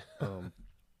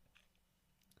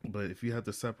 But if you have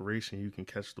the separation, you can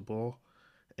catch the ball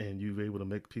and you're able to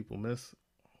make people miss.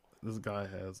 This guy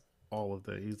has all of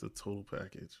that. He's a total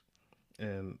package.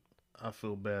 And I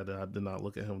feel bad that I did not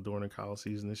look at him during the college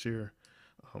season this year.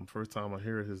 First time I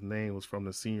heard his name was from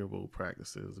the Senior Bowl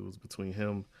practices. It was between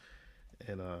him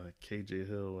and KJ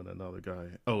Hill and another guy.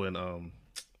 Oh, and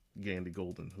Gandy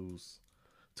Golden, who's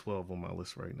 12 on my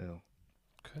list right now.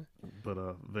 Okay. But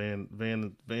Van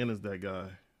is that guy.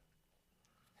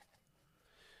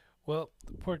 Well,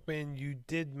 Porkman, you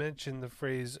did mention the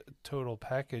phrase total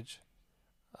package.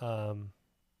 So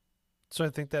I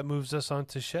think that moves us on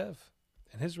to Chev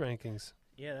and his rankings.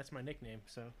 Yeah, that's my nickname.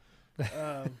 So,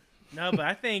 no, but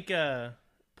I think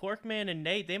Porkman and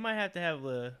Nate, they might have to have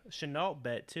a Chenault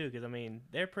bet too, because I mean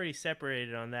they're pretty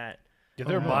separated on that. Yeah,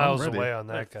 they're miles away on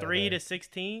that guy. 3 to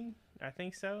 16, I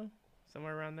think so,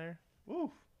 somewhere around there.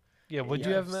 Woo. Yeah, would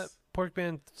you have him at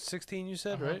Porkman 16? You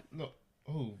said right? No.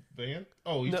 Oh, Van?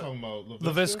 Oh, you're talking about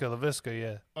LaVisca,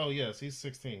 yeah. Oh, yes, he's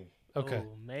 16. Okay.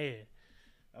 Oh, man.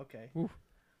 Okay. Oof.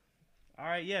 All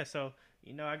right, yeah, so,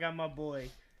 I got my boy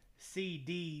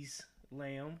CD's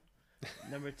Lamb.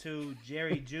 Number 2,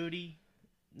 Jerry Jeudy.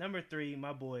 Number 3,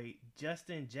 my boy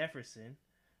Justin Jefferson.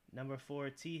 Number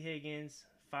 4, T. Higgins.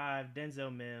 5,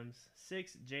 Denzel Mims.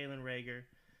 6, Jalen Rager.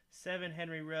 7,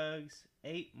 Henry Ruggs.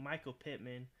 8, Michael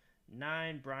Pittman.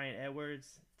 9, Brian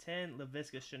Edwards. 10,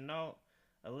 LaVisca Chenault.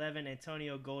 11,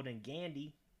 Antonio Golden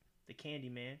Gandy, the Candy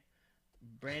Man.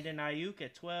 Brandon Ayuk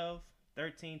at 12.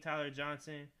 13, Tyler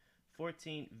Johnson.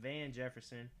 14, Van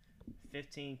Jefferson.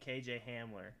 15, KJ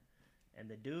Hamler. And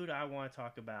the dude I want to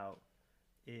talk about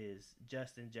is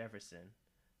Justin Jefferson.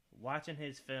 Watching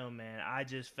his film, man, I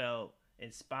just felt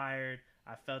inspired.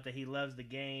 I felt that he loves the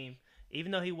game.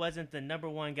 Even though he wasn't the number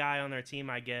one guy on their team,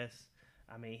 I guess.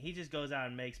 I mean, he just goes out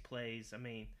and makes plays. I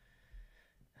mean,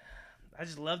 I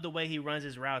just love the way he runs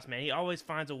his routes, man. He always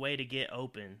finds a way to get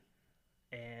open.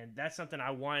 And that's something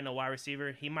I want in a wide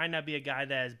receiver. He might not be a guy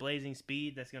that has blazing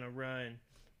speed that's going to run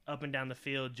up and down the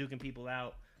field, juking people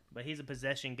out. But he's a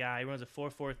possession guy. He runs a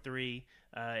 4.43.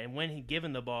 And when he's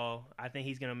given the ball, I think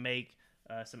he's going to make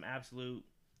some absolute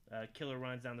killer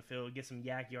runs down the field, get some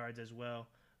yak yards as well.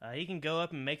 He can go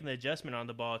up and make an adjustment on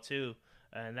the ball too.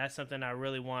 And that's something I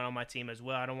really want on my team as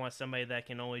well. I don't want somebody that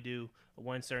can only do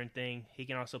one certain thing. He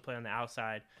can also play on the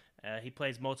outside. He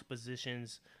plays multiple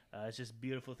positions. It's just a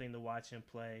beautiful thing to watch him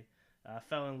play. I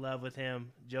fell in love with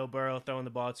him. Joe Burrow throwing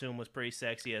the ball to him was pretty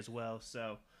sexy as well.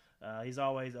 So he's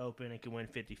always open and can win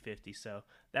 50-50. So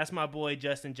that's my boy,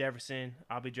 Justin Jefferson.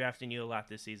 I'll be drafting you a lot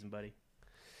this season, buddy.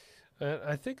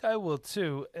 I think I will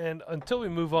too. And until we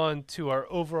move on to our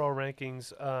overall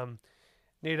rankings,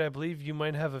 Nate, I believe you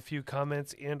might have a few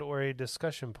comments and or a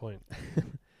discussion point.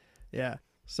 Yeah.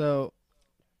 So,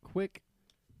 quick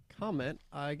comment.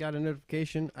 I got a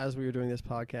notification as we were doing this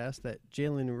podcast that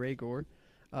Jalen Rager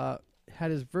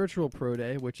had his virtual pro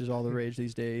day, which is all the rage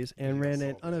these days, and ran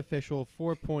an unofficial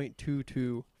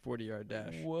 4.22 40-yard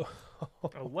dash. Whoa.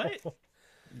 What?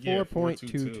 Yeah,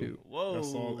 4.22. Whoa, I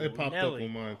saw it popped Nelly. up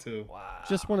on mine too. Wow.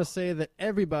 Just want to say that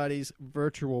everybody's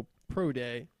virtual pro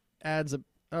day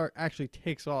or actually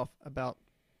takes off about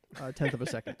a tenth of a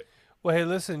second. Well, hey,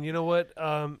 listen, you know what?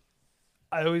 I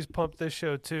always pump this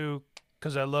show too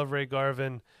because I love Ray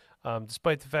Garvin.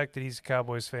 Despite the fact that he's a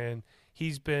Cowboys fan,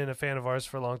 he's been a fan of ours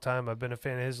for a long time. I've been a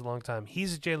fan of his a long time.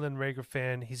 He's a Jalen Reagor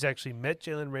fan. He's actually met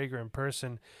Jalen Reagor in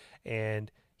person,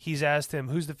 and he's asked him,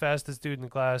 who's the fastest dude in the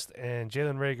class, and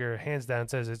Jalen Reagor, hands down,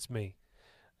 says it's me.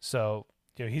 So,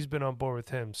 he's been on board with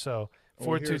him. So,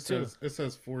 Oh, here 4.22. it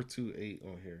says 4.28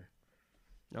 on here,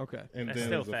 Okay. and That's then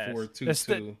still it's a fast.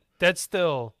 4.22. That's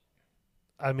still,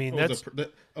 I mean, that's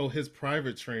his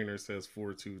private trainer says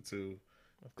 4.22.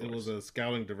 Of course. It was a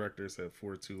scouting director said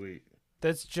 4.28.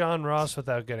 that's John Ross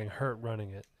without getting hurt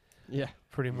running it, Yeah.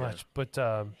 pretty much. But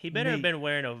He better have Nate, been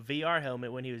wearing a VR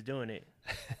helmet when he was doing it.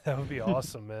 that would be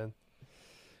awesome, man.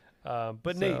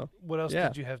 But So, Nate, what else yeah.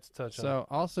 did you have to touch on? So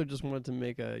also just wanted to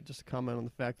make a comment on the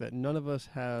fact that none of us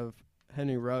have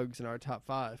Henry Ruggs in our top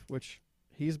 5, which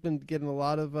he's been getting a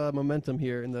lot of momentum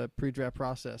here in the pre-draft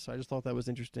process. So I just thought that was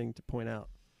interesting to point out.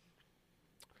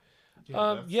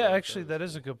 Actually, that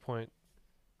is a good point.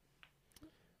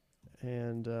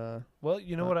 And Well,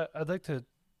 you know what? I'd like to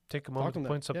take a moment Talk on to that.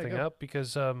 point Yeah, something go. out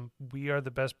because we are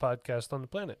the best podcast on the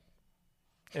planet.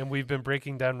 And we've been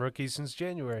breaking down rookies since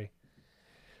January.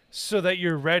 So that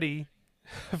you're ready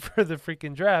for the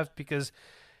freaking draft, because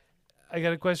I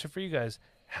got a question for you guys.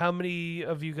 How many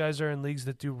of you guys are in leagues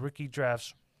that do rookie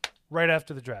drafts right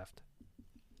after the draft?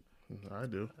 I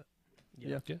do.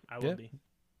 Yeah. I will be.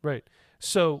 Right.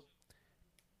 So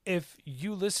if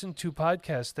you listen to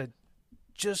podcasts that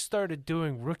just started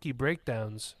doing rookie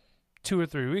breakdowns 2 or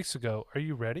 3 weeks ago, are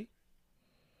you ready?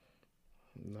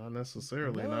 Not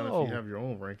necessarily. Not No. if you have your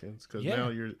own rankings, because Yeah. now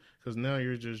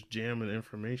you're just jamming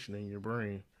information in your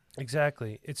brain.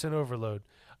 Exactly. It's an overload.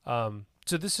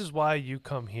 So this is why you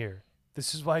come here.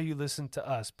 This is why you listen to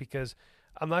us, because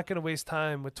I'm not going to waste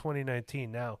time with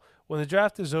 2019. Now, when the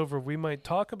draft is over, we might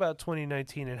talk about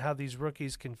 2019 and how these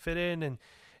rookies can fit in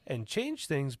and change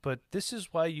things, but this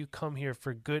is why you come here,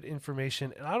 for good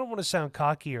information. And I don't want to sound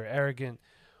cocky or arrogant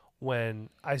when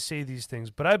I say these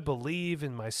things, but I believe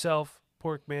in myself,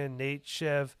 Porkman, Nate,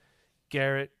 Chev,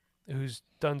 Garrett, who's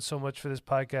done so much for this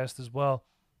podcast as well.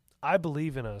 I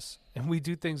believe in us, and we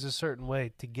do things a certain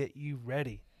way to get you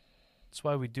ready. That's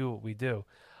why we do what we do.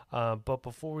 But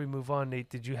before we move on, Nate,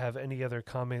 did you have any other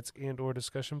comments and or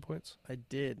discussion points? I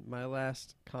did. My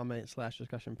last comment /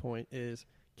 discussion point is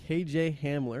KJ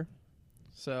Hamler.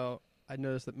 So I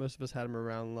noticed that most of us had him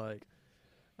around like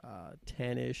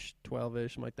 10-ish,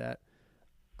 12-ish, something like that.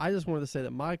 I just wanted to say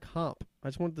that my comp, I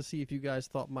just wanted to see if you guys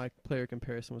thought my player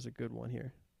comparison was a good one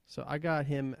here. So I got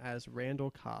him as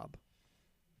Randall Cobb.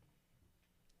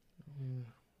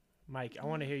 Mike, I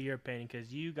want to hear your opinion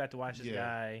because you got to watch this Yeah,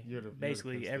 guy you're the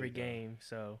basically Penn every State guy. game.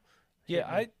 So Yeah,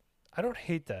 hit me. I don't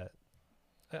hate that.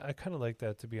 I kind of like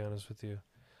that, to be honest with you.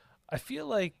 I feel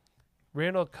like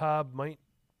Randall Cobb might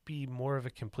be more of a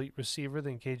complete receiver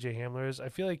than KJ Hamler is. I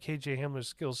feel like KJ Hamler's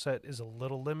skill set is a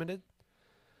little limited,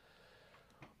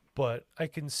 but I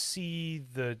can see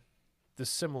the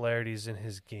similarities in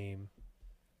his game.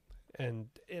 And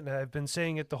I've been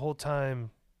saying it the whole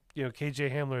time,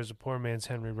 KJ Hamler is a poor man's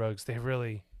Henry Ruggs. They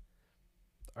really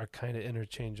are kind of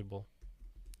interchangeable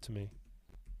to me.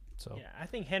 So Yeah, I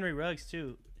think Henry Ruggs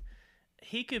too.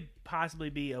 He could possibly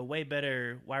be a way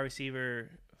better wide receiver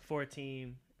for a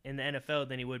team in the NFL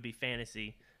than he would be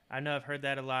fantasy. I know I've heard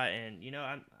that a lot, and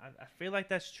I feel like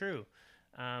that's true.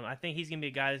 I think he's gonna be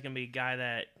a guy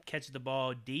that catches the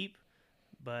ball deep,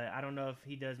 but I don't know if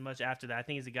he does much after that. I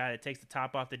think he's a guy that takes the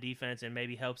top off the defense and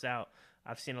maybe helps out.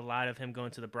 I've seen a lot of him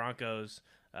going to the Broncos.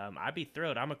 I'd be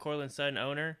thrilled. I'm a Cortland Sutton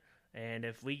owner, and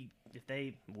if they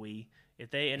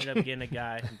ended up getting a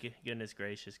guy, goodness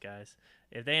gracious, guys,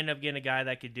 if they end up getting a guy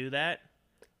that could do that,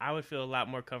 I would feel a lot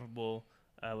more comfortable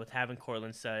with having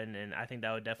Cortland Sutton, and I think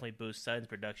that would definitely boost Sutton's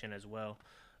production as well.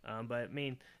 But I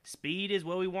mean, speed is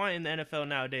what we want in the NFL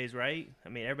nowadays, right? I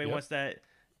mean, everybody Yep. wants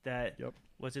that. Yep.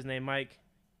 What's his name, Mike?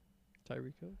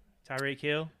 Tyreek Hill. Tyreek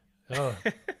Hill. Oh,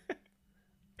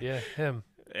 yeah, him.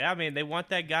 Yeah, I mean, they want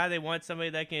that guy. They want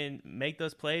somebody that can make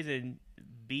those plays and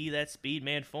be that speed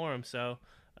man for him. So,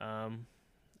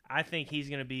 I think he's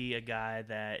going to be a guy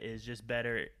that is just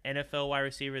better NFL wide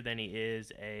receiver than he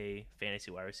is a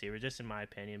fantasy wide receiver, just in my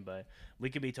opinion. But we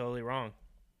could be totally wrong.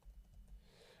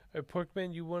 Hey,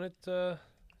 Porkman, you wanted to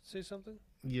say something?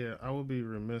 Yeah, I would be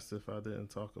remiss if I didn't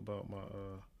talk about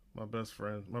my best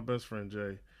friend. My best friend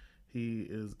Jay, he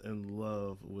is in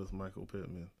love with Michael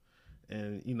Pittman,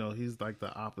 and he's like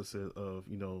the opposite of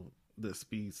that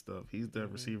speed stuff. He's that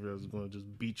receiver that's going to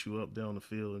just beat you up down the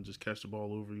field and just catch the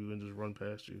ball over you and just run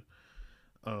past you.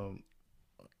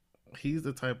 He's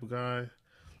the type of guy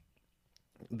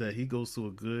that he goes to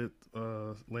a good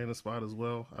landing spot as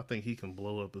well. I think he can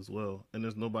blow up as well, and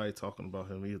there's nobody talking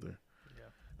about him either.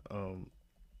 Yeah.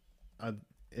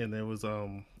 There was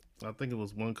I think it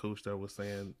was one coach that was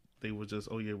saying they were just,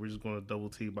 we're just going to double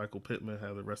team Michael Pittman,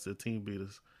 have the rest of the team beat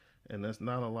us, and that's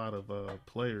not a lot of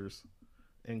players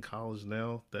in college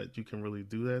now that you can really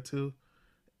do that to,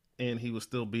 and he was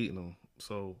still beating them.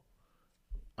 So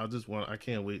I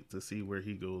can't wait to see where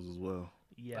he goes as well.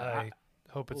 Yeah, I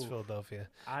hope it's Philadelphia.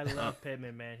 I love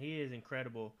Pittman, man. He is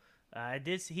incredible.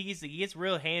 He gets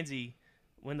real handsy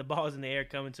when the ball's in the air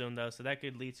coming to him, though, so that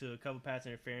could lead to a couple pass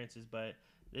interferences. But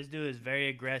this dude is very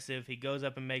aggressive. He goes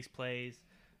up and makes plays.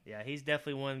 Yeah, he's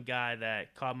definitely one guy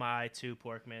that caught my eye too,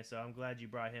 Porkman. So I'm glad you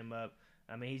brought him up.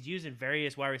 I mean, he's using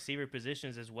various wide receiver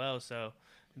positions as well. So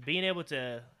being able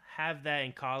to have that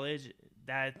in college,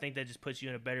 I think that just puts you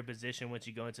in a better position once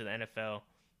you go into the NFL.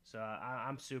 So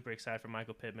I'm super excited for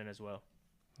Michael Pittman as well.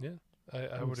 Yeah, I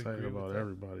I'm would excited agree about with that.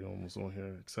 everybody almost on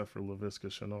here except for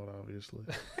LaVisca Chenault, obviously.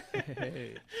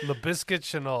 Hey. LaBiscuit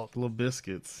Chenault.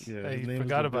 LaBiscuits. Yeah, Hey, his you name is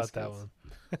forgot about that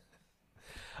LaBiscuits.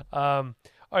 one.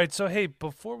 All right, so hey,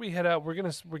 before we head out, we're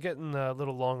getting a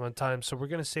little long on time, so we're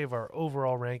gonna save our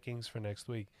overall rankings for next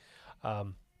week.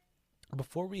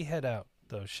 Before we head out,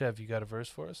 though, Chev, you got a verse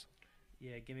for us?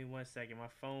 Yeah, give me 1 second. My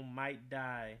phone might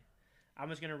die. I'm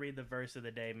just going to read the verse of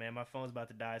the day, man. My phone's about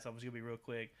to die, so I'm just going to be real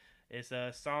quick. It's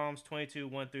Psalms 22,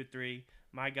 1-3.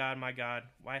 My God,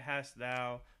 why hast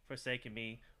thou forsaken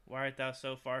me? Why art thou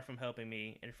so far from helping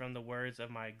me and from the words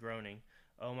of my groaning?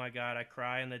 Oh, my God, I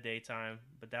cry in the daytime,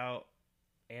 but thou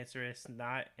answerest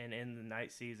not, and in the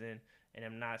night season, and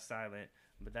am not silent,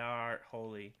 but thou art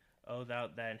holy. O thou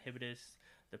that inhibitest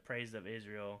the praise of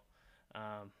Israel.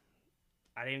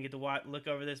 I didn't get to look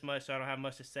over this much, so I don't have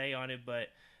much to say on it, but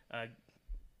it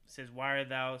says, why art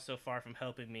thou so far from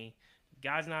helping me?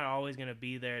 God's not always going to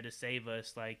be there to save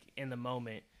us, like, in the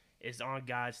moment. It's on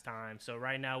God's time. So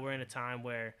right now we're in a time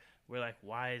where we're like,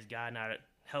 why is God not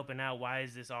helping out? Why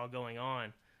is this all going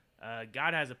on?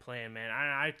 God has a plan, man.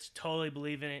 I totally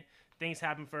believe in it. Things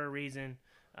happen for a reason.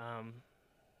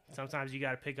 Sometimes you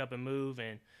got to pick up and move,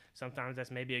 and sometimes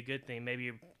that's maybe a good thing. Maybe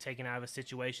you're taken out of a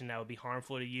situation that would be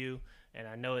harmful to you, and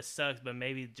I know it sucks, but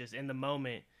maybe just in the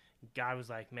moment, God was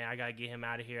like, man, I got to get him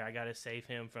out of here. I got to save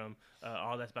him from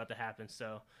all that's about to happen.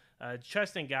 So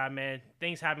trust in God, man.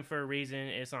 Things happen for a reason.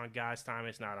 It's on God's time.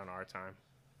 It's not on our time.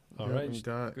 All Yeah, right. and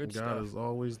God stuff. is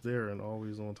always there and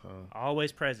always on time.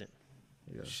 Always present.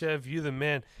 Yeah. Chev, you the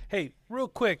man. Hey, real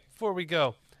quick before we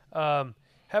go, haven't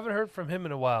heard from him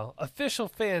in a while. Official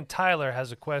fan Tyler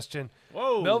has a question.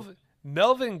 Whoa.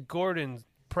 Melvin Gordon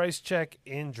price check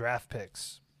in draft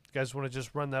picks. You guys want to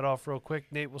just run that off real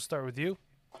quick? Nate, we'll start with you.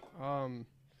 Melvin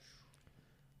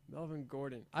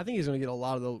Gordon. I think he's going to get a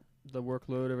lot of the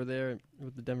workload over there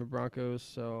with the Denver Broncos.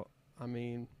 So, I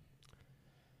mean,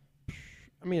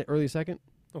 early second.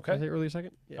 Okay. I say early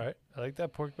second. Yeah. All right. I like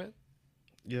that, Porkman.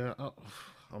 Yeah,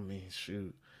 I mean,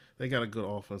 shoot. They got a good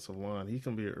offensive line. He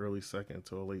can be an early second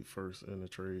to a late first in the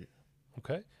trade.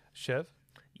 Okay. Chev?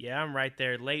 Yeah, I'm right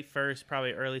there. Late first,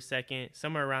 probably early second.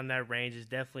 Somewhere around that range is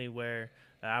definitely where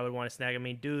I would want to snag. I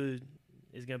mean, dude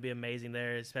is going to be amazing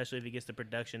there, especially if he gets the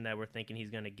production that we're thinking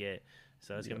he's going to get.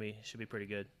 So it's should be pretty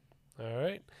good. All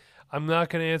right. I'm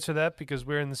not going to answer that because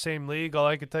we're in the same league. All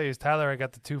I can tell you is, Tyler, I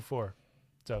got the 2-4.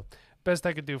 So best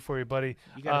I could do for you, buddy.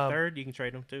 You got a third? You can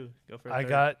trade them too. Go for a I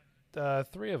third.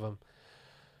 got 3 of them.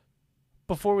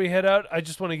 Before we head out, I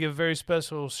just want to give a very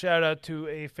special shout out to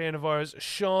a fan of ours,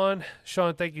 Sean.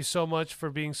 Sean, thank you so much for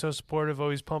being so supportive,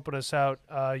 always pumping us out.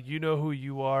 You know who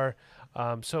you are.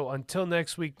 So until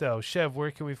next week, though, Chev,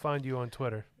 where can we find you on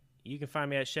Twitter? You can find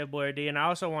me at ChefBoyRD. And I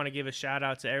also want to give a shout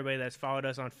out to everybody that's followed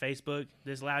us on Facebook.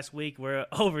 This last week, we're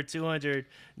over 200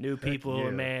 new people,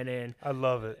 yeah. man. And I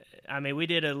love it. I mean, we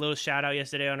did a little shout out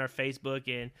yesterday on our Facebook,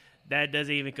 and that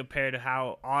doesn't even compare to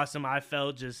how awesome I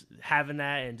felt just having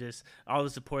that and just all the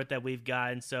support that we've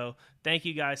gotten. So thank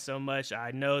you guys so much.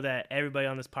 I know that everybody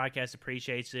on this podcast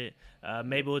appreciates it.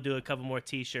 Maybe we'll do a couple more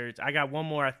T-shirts. I got one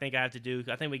more I think I have to do.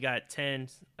 I think we got 10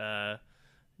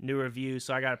 new reviews,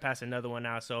 so I got to pass another one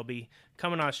out. So I'll be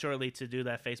coming on shortly to do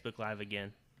that Facebook Live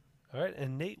again. All right.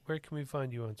 And Nate, where can we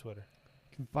find you on Twitter?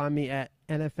 You can find me at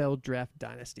NFL Draft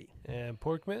Dynasty. And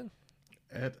Porkman?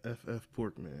 At FF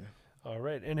Porkman. All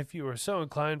right. And if you are so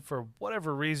inclined, for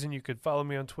whatever reason, you could follow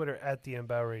me on Twitter at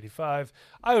TheMBauer85.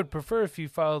 I would prefer if you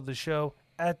followed the show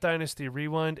at Dynasty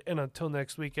Rewind. And until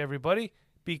next week, everybody,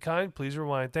 be kind, please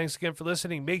rewind. Thanks again for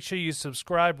listening. Make sure you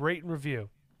subscribe, rate, and review.